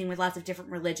experimenting with lots of different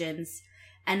religions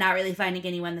and not really finding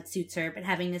anyone that suits her, but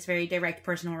having this very direct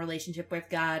personal relationship with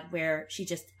God where she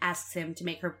just asks him to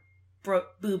make her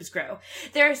boobs grow.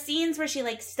 There are scenes where she,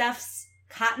 like, stuffs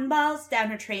cotton balls down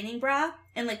her training bra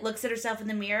and, like, looks at herself in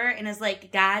the mirror and is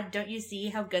like, God, don't you see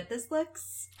how good this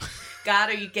looks? God,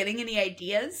 are you getting any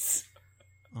ideas?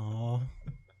 oh,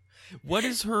 What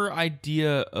is her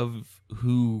idea of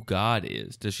who God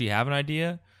is? Does she have an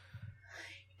idea?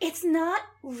 It's not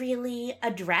really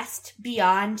addressed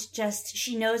beyond just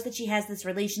she knows that she has this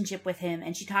relationship with him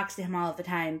and she talks to him all of the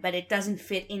time, but it doesn't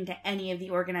fit into any of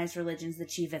the organized religions that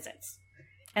she visits.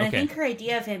 And I think her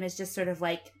idea of him is just sort of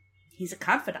like, he's a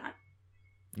confidant.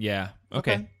 Yeah.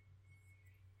 Okay.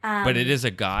 But it is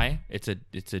a guy. It's a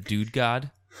dude god.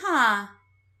 I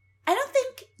don't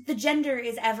think the gender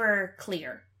is ever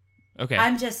clear. Okay.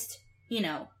 I'm just,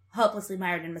 hopelessly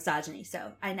mired in misogyny,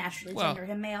 so I naturally gender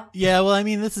him male. yeah. Well, I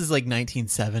mean, this is like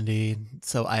 1970,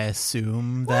 so I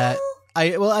assume that I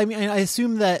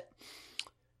assume that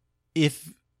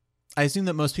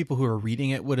most people who are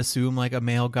reading it would assume like a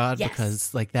male god,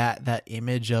 because like that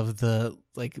image of the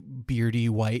like beardy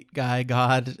white guy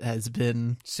god has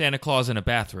been Santa Claus in a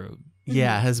bathrobe.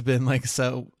 Yeah, has been like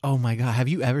so. Oh my God, have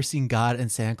you ever seen God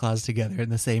and Santa Claus together in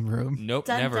the same room? Nope,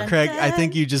 Dun, never. dun, Craig, dun. I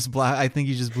think you just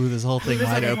blew this whole thing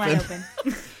wide open.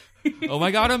 Oh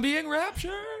my God, I'm being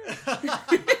raptured.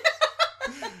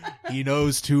 He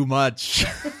knows too much.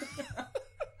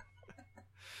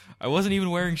 I wasn't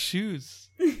even wearing shoes.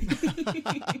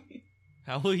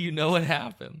 How will you know what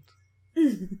happened?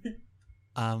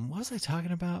 What was I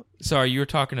talking about? Sorry, you were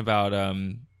talking about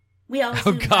We all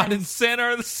how God and Santa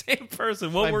are the same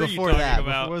person. What were you talking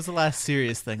about? What was the last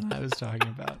serious thing I was talking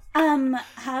about?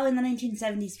 How in the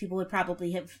 1970s people would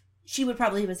probably have she would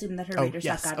probably have assumed that her readers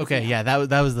thought God was okay, a male. yeah,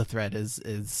 that was the thread.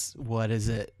 Is what is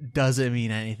it? Does it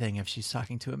mean anything if she's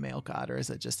talking to a male god, or is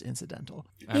it just incidental?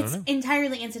 It's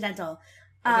entirely incidental.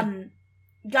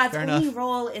 God's Fair only enough.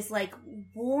 role is like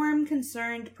warm,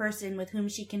 concerned person with whom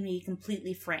she can be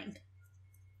completely frank.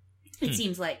 It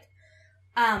seems like.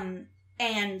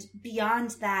 And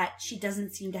beyond that, she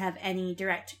doesn't seem to have any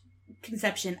direct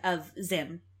conception of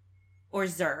Zim or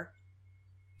Zur.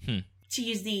 To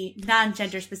use the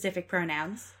non-gender specific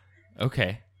pronouns.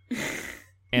 Okay.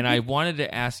 And I wanted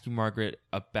to ask you, Margaret,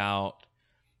 about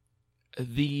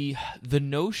the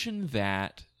notion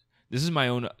that this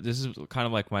is kind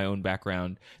of like my own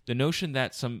background. The notion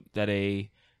that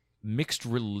a mixed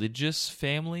religious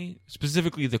family,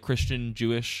 specifically the Christian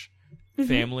Jewish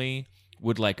family,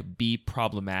 would like be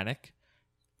problematic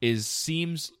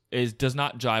does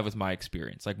not jive with my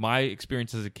experience. Like my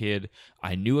experience as a kid,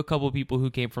 I knew a couple of people who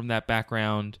came from that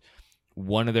background.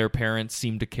 One of their parents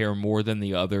seemed to care more than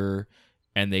the other,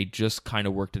 and they just kind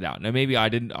of worked it out. Now maybe I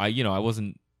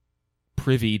wasn't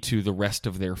privy to the rest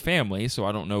of their family, so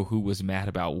I don't know who was mad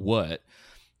about what,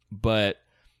 but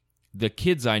the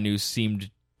kids I knew seemed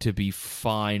to be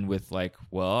fine with like,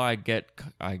 well, I get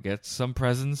some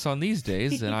presents on these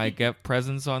days and I get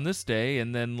presents on this day,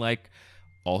 and then like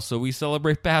also we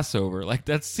celebrate Passover. Like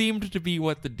that seemed to be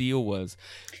what the deal was.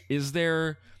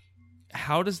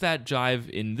 How does that jive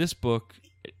in this book?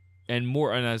 And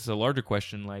as a larger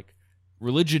question, like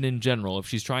religion in general, if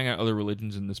she's trying out other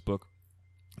religions in this book,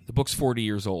 the book's 40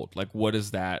 years old. Like, what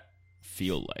does that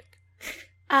feel like?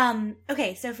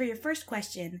 Okay, so for your first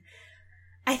question,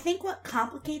 I think what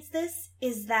complicates this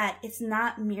is that it's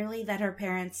not merely that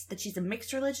she's a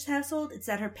mixed religious household, it's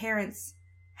that her parents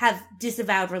have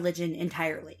disavowed religion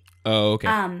entirely. Oh, okay.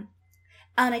 On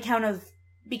account of,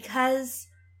 because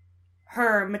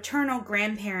her maternal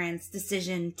grandparents'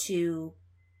 decision to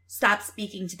stop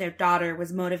speaking to their daughter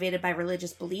was motivated by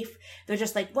religious belief, they're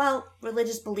just like, well,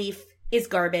 religious belief is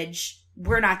garbage.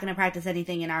 We're not going to practice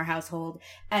anything in our household.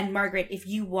 And Margaret, if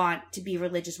you want to be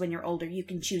religious when you're older, you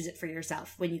can choose it for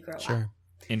yourself when you grow up.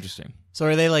 Interesting. So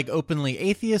are they like openly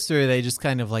atheists, or are they just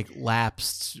kind of like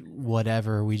lapsed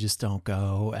whatever, we just don't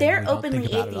go? And They're we don't openly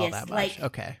think about it all atheists. that much?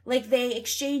 Okay. Like they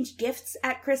exchange gifts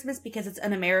at Christmas because it's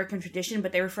an American tradition,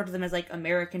 but they refer to them as like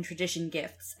American tradition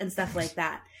gifts and stuff like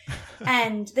that.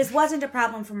 And this wasn't a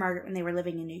problem for Margaret when they were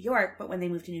living in New York, but when they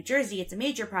moved to New Jersey, it's a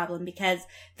major problem because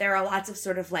there are lots of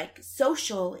sort of like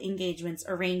social engagements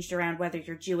arranged around whether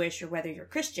you're Jewish or whether you're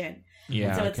Christian. Yeah.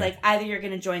 And so it's like either you're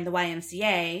going to join the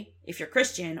YMCA if you're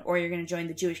Christian, or you're going to join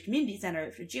the Jewish Community Center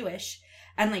if you're Jewish.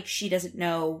 And like she doesn't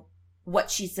know what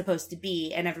she's supposed to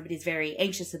be, and everybody's very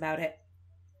anxious about it.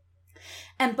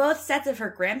 And both sets of her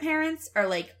grandparents are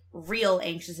like real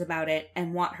anxious about it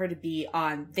and want her to be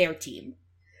on their team.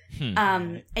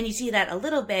 And you see that a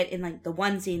little bit in like the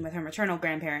one scene with her maternal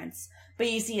grandparents, but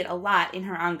you see it a lot in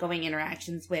her ongoing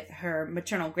interactions with her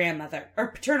paternal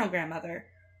grandmother,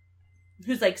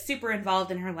 who's like super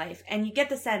involved in her life. And you get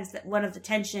the sense that one of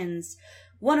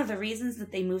the reasons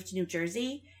that they moved to New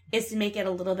Jersey is to make it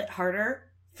a little bit harder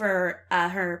for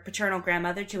her paternal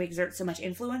grandmother to exert so much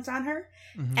influence on her.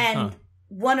 And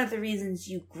one of the reasons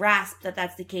you grasp that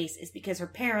that's the case is because her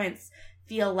parents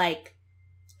feel like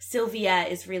Sylvia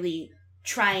is really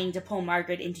trying to pull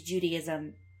Margaret into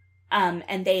Judaism,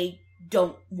 and they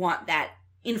don't want that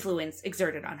influence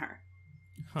exerted on her.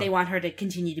 They want her to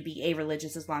continue to be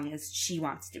a-religious as long as she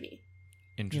wants to be.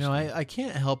 Interesting. You know, I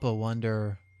can't help but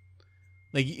wonder,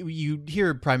 like you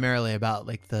hear primarily about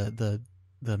like the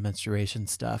menstruation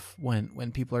stuff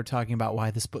when people are talking about why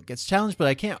this book gets challenged, but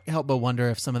I can't help but wonder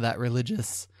if some of that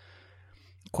religious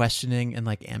questioning and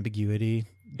like ambiguity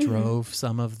drove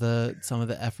some of the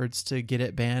efforts to get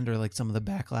it banned, or like some of the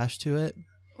backlash to it.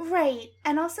 Right.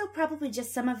 And also probably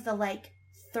just some of the like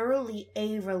thoroughly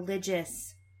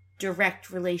a-religious direct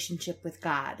relationship with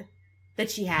God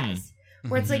that she has.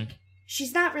 Where it's like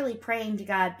she's not really praying to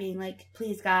God being like,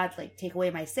 please God, like take away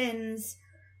my sins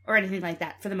or anything like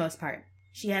that for the most part.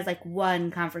 She has like one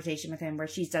conversation with him where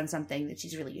she's done something that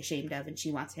she's really ashamed of and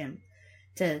she wants him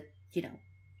to,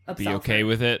 be okay her.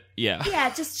 with it. Yeah.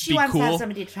 Yeah, just she Be wants cool. to have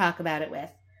somebody to talk about it with.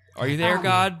 Are you there,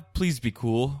 God? Please be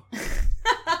cool.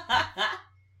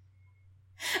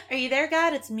 Are you there,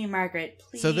 God? It's me, Margaret.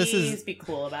 Please So this is- be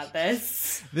cool about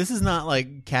this. This is not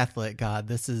like Catholic God.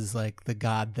 This is like the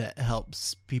God that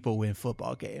helps people win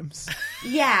football games.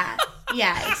 Yeah,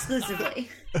 exclusively.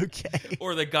 Okay.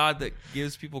 Or the God that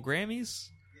gives people Grammys.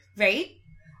 Right?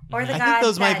 Or the I God think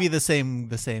those that, might be the same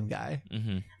guy.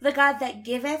 Mm-hmm. the God that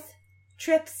giveth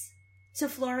trips to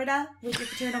Florida with your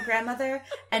paternal grandmother,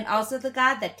 and also the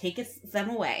God that taketh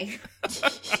them away.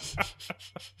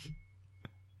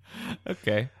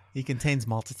 Okay. He contains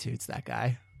multitudes, that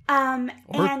guy. And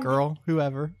Girl,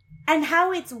 whoever. And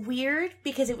how it's weird,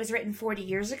 because it was written 40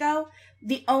 years ago,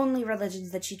 the only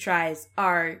religions that she tries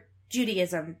are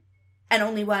Judaism, and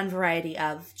only one variety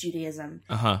of Judaism.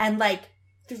 Uh-huh. And, like,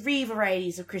 3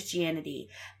 varieties of Christianity.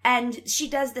 And she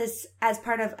does this as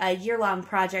part of a year-long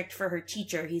project for her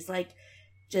teacher. He's like,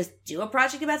 just do a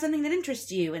project about something that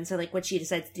interests you. And so, like, what she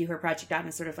decides to do her project on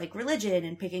is sort of, like, religion,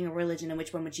 and picking a religion and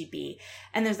which one would she be.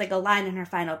 And there's, like, a line in her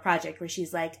final project where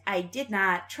she's like, I did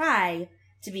not try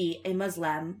to be a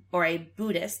Muslim or a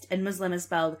Buddhist, and Muslim is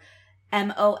spelled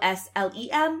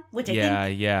Moslem, which I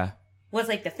think was,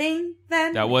 like, the thing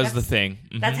then. That was the thing.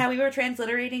 Mm-hmm. That's how we were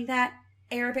transliterating that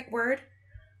Arabic word.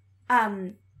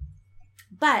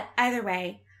 But either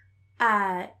way,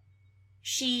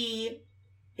 she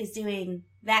is doing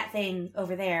that thing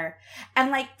over there.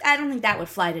 And, like, I don't think that would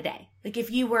fly today. Like, if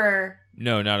you were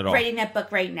No, not at all. writing that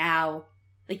book right now,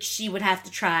 like, she would have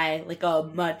to try, like, a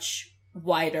much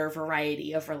wider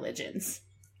variety of religions.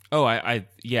 Oh,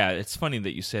 yeah, it's funny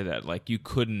that you say that. Like, I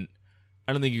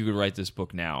don't think you could write this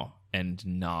book now and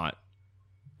not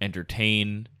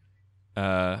entertain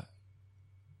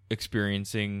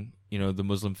experiencing, the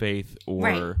Muslim faith, or,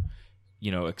 Right.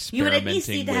 experimenting. You would at least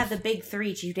need to with, have the big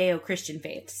 3 Judeo-Christian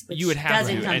faiths, which you would have does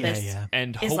to, encompass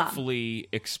and Islam. hopefully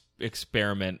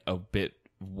experiment a bit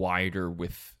wider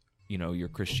with, your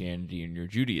Christianity and your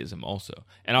Judaism also.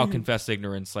 And I'll confess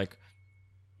ignorance, like,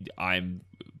 I'm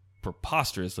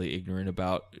preposterously ignorant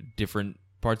about different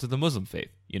parts of the Muslim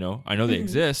faith. I know they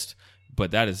exist,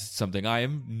 but that is something I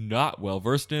am not well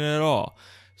versed in at all.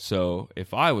 So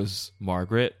if I was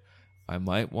Margaret, I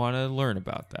might want to learn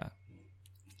about that.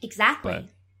 Exactly. But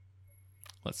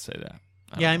let's say that.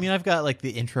 I mean, I've got, like,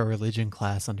 the intro religion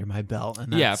class under my belt,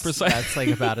 and precisely. That's, like,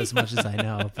 about as much as I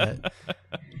know, but...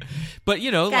 But,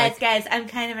 Guys, I'm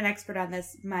kind of an expert on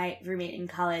this. My roommate in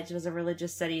college was a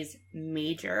religious studies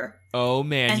major. Oh,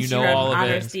 man, and you she know wrote all an of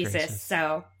honors it. thesis,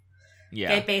 so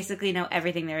Yeah. I basically know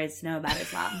everything there is to know about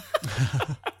Islam.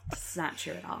 It's not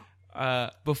true at all.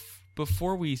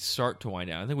 Before we start to wind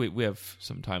down, I think we have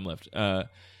some time left.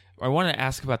 I want to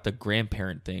ask about the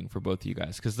grandparent thing for both of you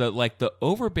guys, because the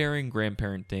overbearing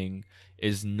grandparent thing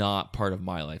is not part of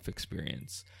my life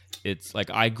experience. It's like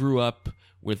I grew up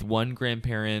with one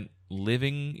grandparent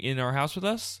living in our house with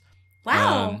us.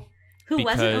 Wow. Who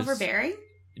wasn't because- overbearing?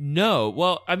 No,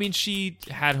 well, I mean, she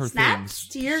had her Snaps things.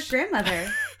 to your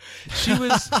grandmother.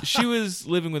 She was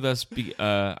living with us.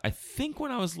 I think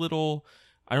when I was little,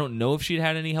 I don't know if she'd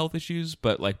had any health issues,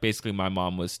 but like basically my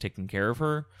mom was taking care of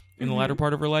her in the latter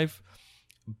part of her life.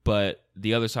 But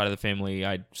the other side of the family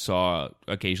I saw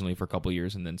occasionally for a couple of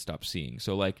years and then stopped seeing.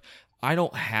 So like I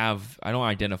don't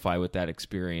identify with that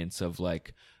experience of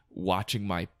like watching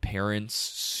my parents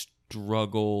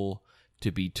struggle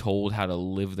to be told how to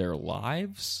live their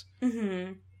lives.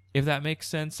 Mm-hmm. If that makes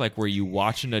sense, like where you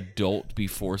watch an adult be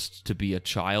forced to be a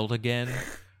child again,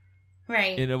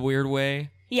 Right. in a weird way.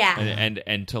 Yeah.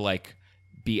 And to like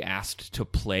be asked to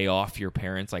play off your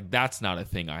parents, like that's not a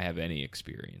thing I have any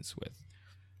experience with.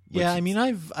 Yeah, I mean,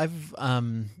 I've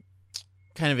kind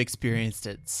of experienced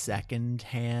it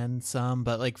secondhand some,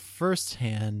 but like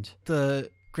firsthand,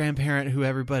 the grandparent who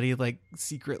everybody like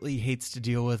secretly hates to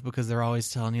deal with because they're always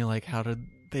telling you like how to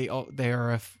they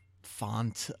are a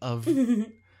font of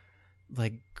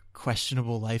like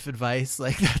questionable life advice.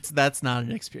 Like that's not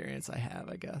an experience I have,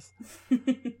 I guess.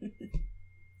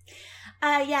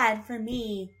 Yeah, and for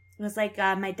me, it was like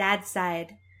my dad's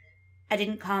side. I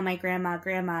didn't call my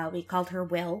grandma. We called her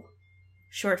Will,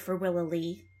 short for Willa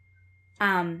Lee.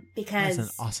 Because That's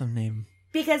an awesome name.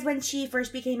 Because when she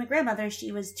first became a grandmother,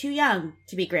 she was too young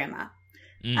to be grandma.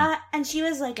 And she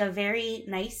was like a very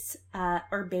nice,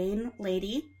 urbane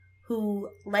lady who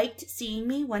liked seeing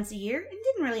me once a year and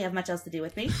didn't really have much else to do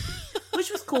with me, which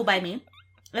was cool by me.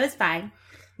 It was fine.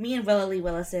 Me and Willa Lee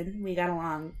Willison, we got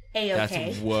along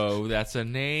A-okay. That's a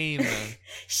name.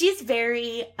 She's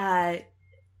very,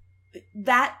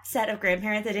 that set of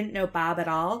grandparents, I didn't know Bob at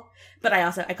all, but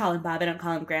I call him Bob, I don't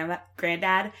call him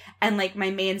granddad, and like my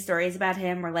main stories about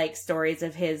him were like stories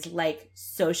of his like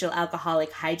social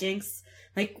alcoholic hijinks.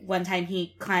 Like one time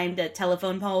he climbed a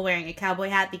telephone pole wearing a cowboy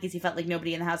hat because he felt like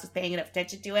nobody in the house was paying enough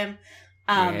attention to him.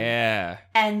 Yeah.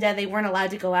 And they weren't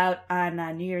allowed to go out on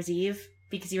New Year's Eve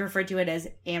because he referred to it as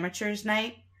amateur's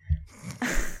night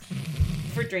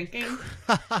for drinking.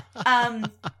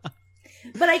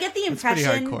 But I get the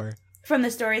impression from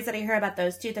the stories that I hear about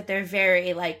those two that they're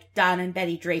very like Don and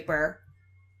Betty Draper.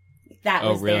 That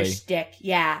was their shtick.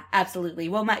 Yeah, absolutely.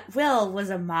 Well, Will was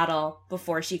a model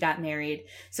before she got married.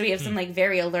 So we have some like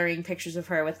very alluring pictures of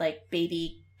her with like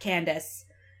baby Candace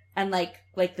and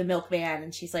like the milkman,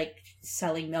 and she's like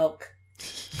selling milk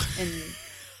in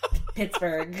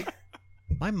Pittsburgh.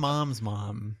 My mom's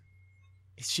mom,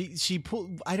 she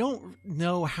pulled, I don't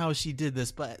know how she did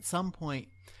this, but at some point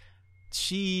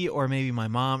she, or maybe my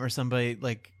mom or somebody,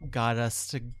 like got us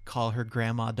to call her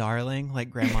Grandma Darling, like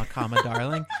Grandma comma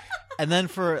Darling. And then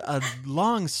for a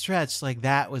long stretch, like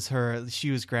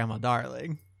she was Grandma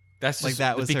Darling. That's like just,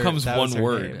 that was it becomes her, that was one her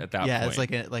word name. at that point. Yeah, it's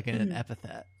like an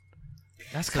epithet.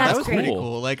 That's That was cool. pretty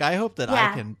cool. Like, I hope that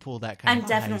Yeah. I can pull that kind I'm of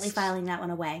definitely heist. filing that one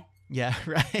away. Yeah,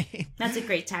 right. That's a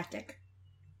great tactic.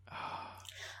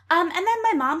 And then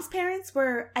my mom's parents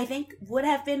would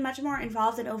have been much more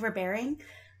involved and overbearing,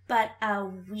 but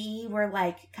we were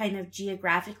like kind of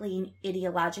geographically and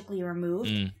ideologically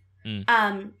removed.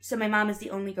 So my mom is the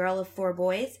only girl of 4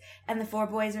 boys, and the 4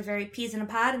 boys are very peas in a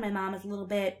pod, and my mom is a little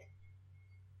bit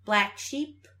black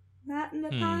sheep, not in the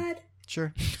pod.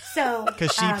 Sure. So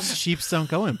Because sheeps don't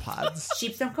go in pods.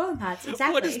 sheep don't go in pods,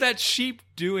 exactly. What is that sheep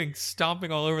doing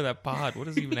stomping all over that pod? What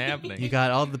is even happening? You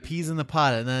got all the peas in the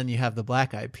pod, and then you have the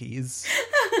black-eyed peas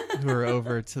who are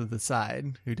over to the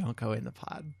side, who don't go in the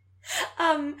pod.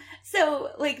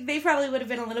 So like they probably would have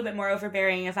been a little bit more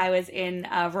overbearing if I was in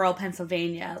rural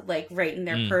Pennsylvania, like right in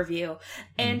their purview,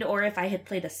 and or if I had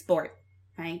played a sport.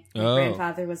 Right, my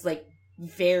grandfather was like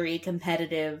very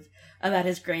competitive about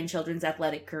his grandchildren's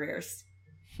athletic careers.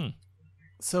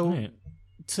 So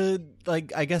to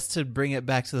like, I guess to bring it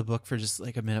back to the book for just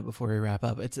like a minute before we wrap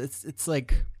up, it's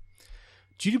like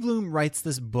Judy Blume writes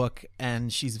this book,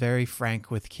 and she's very frank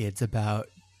with kids about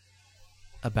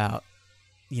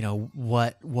you know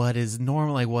what is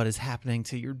normal, like what is happening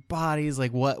to your bodies,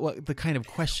 like what the kind of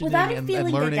questioning and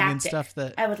learning didactic, and stuff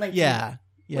that I would like yeah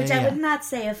which I would not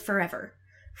say of Forever.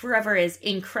 Forever is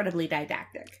incredibly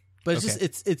didactic. But it's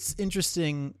just it's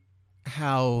interesting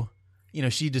how, you know,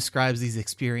 she describes these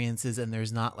experiences, and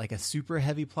there's not like a super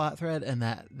heavy plot thread, and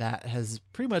that has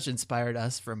pretty much inspired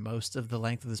us for most of the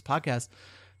length of this podcast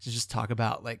to just talk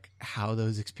about like how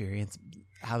those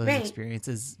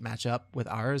experiences match up with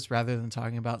ours, rather than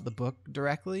talking about the book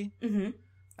directly. Mm-hmm.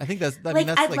 I think that's I'd like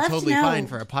love totally to know, fine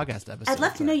for a podcast episode. I'd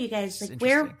love to know, you guys, like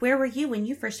where were you when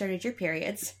you first started your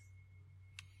periods?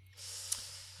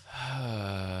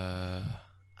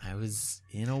 I was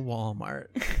in a Walmart.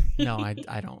 No,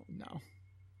 I don't know.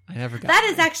 I never got that.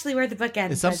 Is actually where the book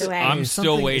ends, by the way. I'm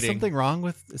still waiting. Is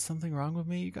something wrong with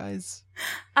me, you guys?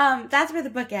 That's where the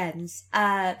book ends.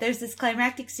 There's this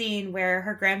climactic scene where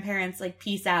her grandparents like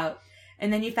peace out,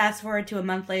 and then you fast forward to a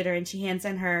month later, and she hands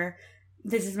in her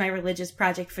 "This is my religious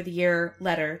project for the year"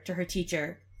 letter to her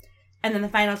teacher. And then the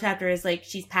final chapter is like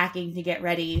she's packing to get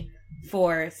ready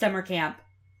for summer camp.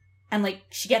 And, like,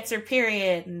 she gets her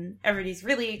period, and everybody's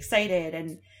really excited,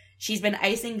 and she's been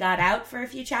icing God out for a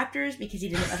few chapters because he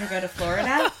didn't let her go to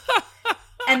Florida.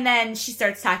 And then she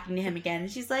starts talking to him again,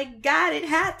 and she's like, "God, it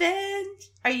happened.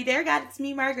 Are you there? God, it's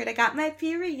me, Margaret. I got my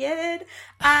period.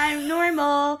 I'm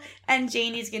normal." And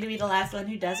Janie's going to be the last one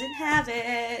who doesn't have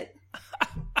it.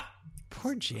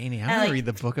 Poor Janie. I'm going to read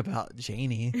the book about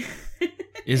Janie.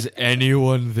 Is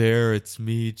anyone there? It's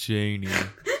me, Janie.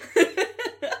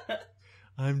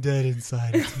 I'm dead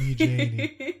inside. It's me,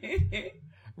 Janie.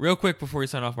 Real quick before we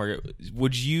sign off, Margaret,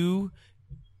 would you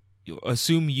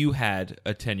assume you had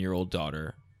a 10-year-old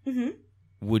daughter? Mm-hmm.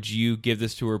 Would you give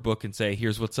this to her book and say,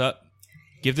 "Here's what's up"?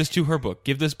 Give this to her book.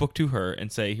 Give this book to her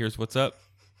and say, "Here's what's up."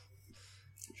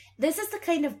 This is the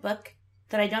kind of book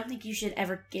that I don't think you should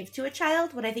ever give to a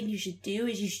child. What I think you should do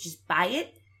is you should just buy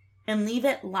it and leave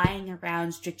it lying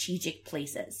around strategic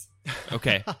places.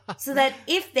 Okay. So that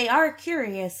if they are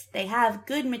curious, they have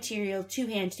good material to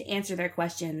hand to answer their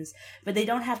questions, but they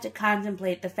don't have to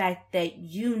contemplate the fact that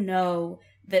you know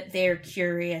that they're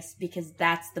curious, because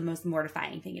that's the most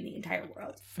mortifying thing in the entire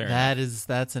world. Fair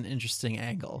That's an interesting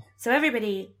angle. So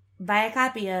everybody, buy a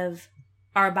copy of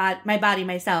My Body,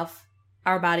 Myself,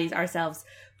 Our Bodies, Ourselves,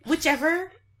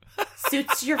 whichever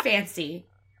suits your fancy,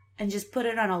 and just put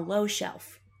it on a low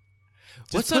shelf.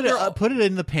 Just put it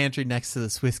in the pantry next to the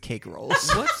Swiss cake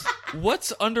rolls.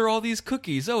 What's under all these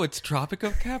cookies? Oh, it's Tropic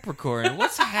of Capricorn.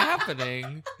 What's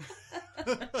happening?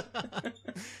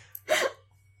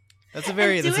 That's a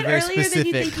very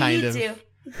specific kind of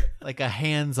like a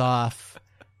hands-off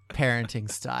parenting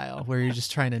style where you're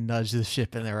just trying to nudge the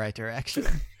ship in the right direction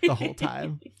the whole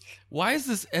time. Why is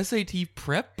this SAT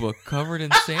prep book covered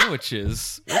in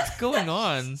sandwiches? What's going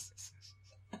on?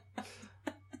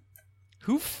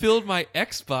 Who filled my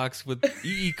Xbox with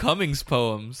E.E. Cummings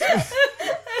poems?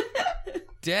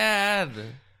 Dad.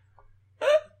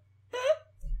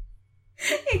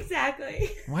 Exactly.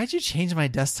 Why'd you change my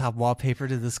desktop wallpaper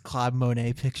to this Claude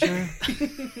Monet picture?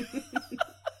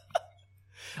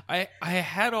 I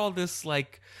had all this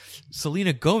like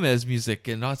Selena Gomez music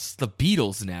and it's the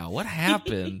Beatles now. What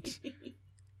happened?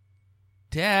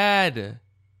 Dad.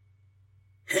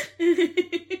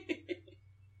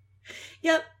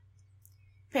 Yep.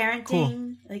 Parenting,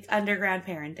 Cool. like underground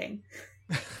parenting.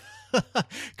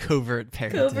 Covert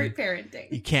parenting. Covert parenting.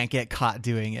 You can't get caught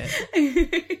doing it.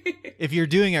 If you're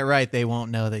doing it right, they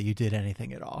won't know that you did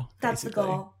anything at all. That's basically. the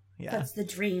goal. Yeah. That's the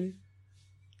dream.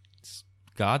 It's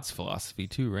God's philosophy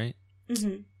too, right?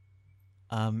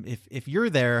 Mm-hmm. If you're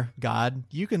there, God,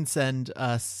 you can send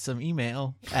us some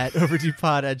email at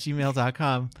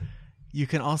overduepod@gmail.com. You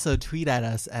can also tweet at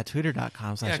us at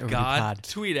twitter.com/overduepod. God,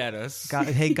 tweet at us. God,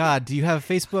 hey, God, do you have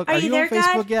Facebook? Are you there, on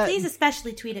Facebook God? yet? Please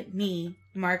especially tweet at me,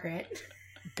 Margaret.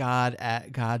 God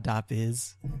at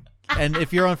God.biz. And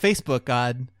if you're on Facebook,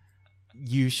 God,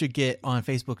 you should get on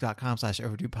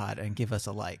facebook.com/overduepod and give us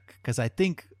a like. Because I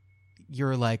think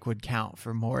your like would count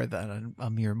for more than a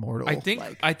mere mortal. I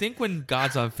think when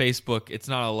God's on Facebook, it's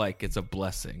not a like, it's a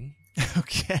blessing.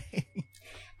 Okay.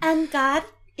 And God,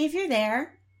 if you're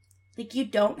there, like you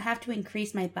don't have to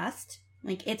increase my bust.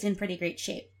 Like it's in pretty great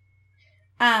shape.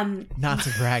 Not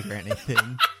to brag or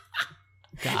anything.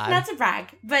 God. Not to brag,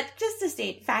 but just to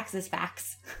state facts is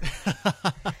facts.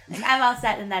 Like, I'm all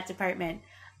set in that department.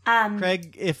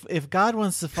 Craig, if God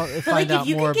wants to But find like, out if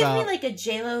you more could give about, me like a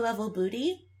J-Lo level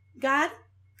booty, God,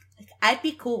 like, I'd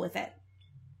be cool with it.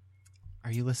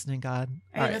 are you listening, God?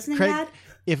 Are All you listening, Craig, God?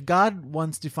 if God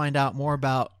wants to find out more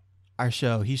about our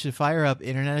show, he should fire up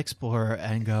Internet Explorer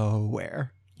and go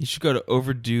where? You should go to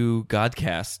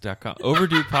overduegodcast.com,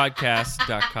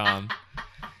 overduepodcast.com,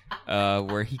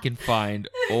 where he can find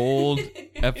old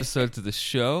episodes of the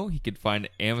show. He can find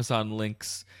Amazon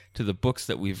links to the books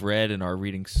that we've read and are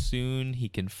reading soon. He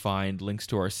can find links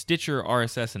to our Stitcher,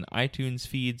 RSS, and iTunes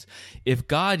feeds. If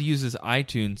God uses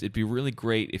iTunes, it'd be really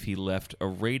great if he left a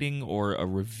rating or a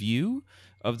review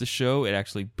of the show. It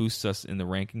actually boosts us in the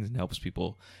rankings and helps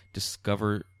people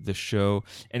discover the show.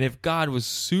 And if God was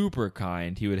super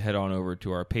kind, he would head on over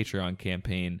to our Patreon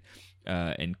campaign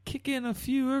and kick in a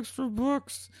few extra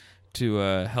bucks to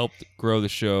help grow the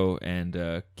show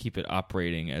and keep it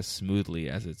operating as smoothly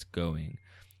as it's going.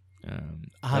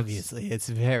 Obviously, it's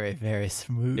very, very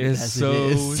smooth. It's as so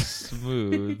it is.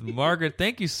 smooth. Margaret,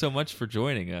 thank you so much for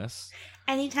joining us.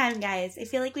 Anytime, guys. I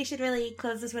feel like we should really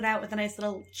close this one out with a nice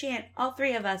little chant, all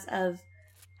three of us, of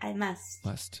I must.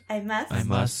 I must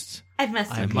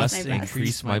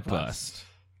increase my bust.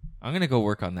 I'm going to go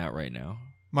work on that right now.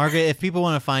 Margaret, if people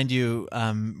want to find you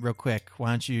real quick, why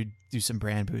don't you do some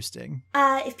brand boosting?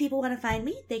 If people want to find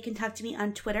me, they can talk to me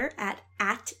on Twitter at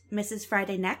Mrs.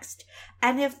 Friday Next.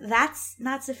 And if that's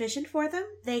not sufficient for them,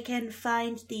 they can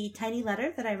find the tiny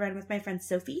letter that I run with my friend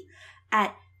Sophie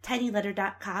at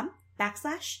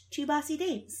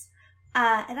tinyletter.com/2bossydames.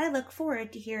 And I look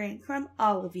forward to hearing from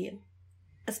all of you,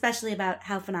 especially about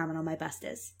how phenomenal my bust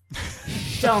is.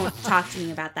 Don't talk to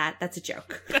me about that. That's a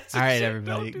joke. All right,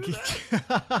 everybody.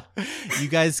 You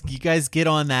guys get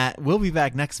on that. We'll be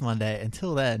back next Monday.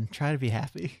 Until then, try to be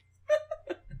happy.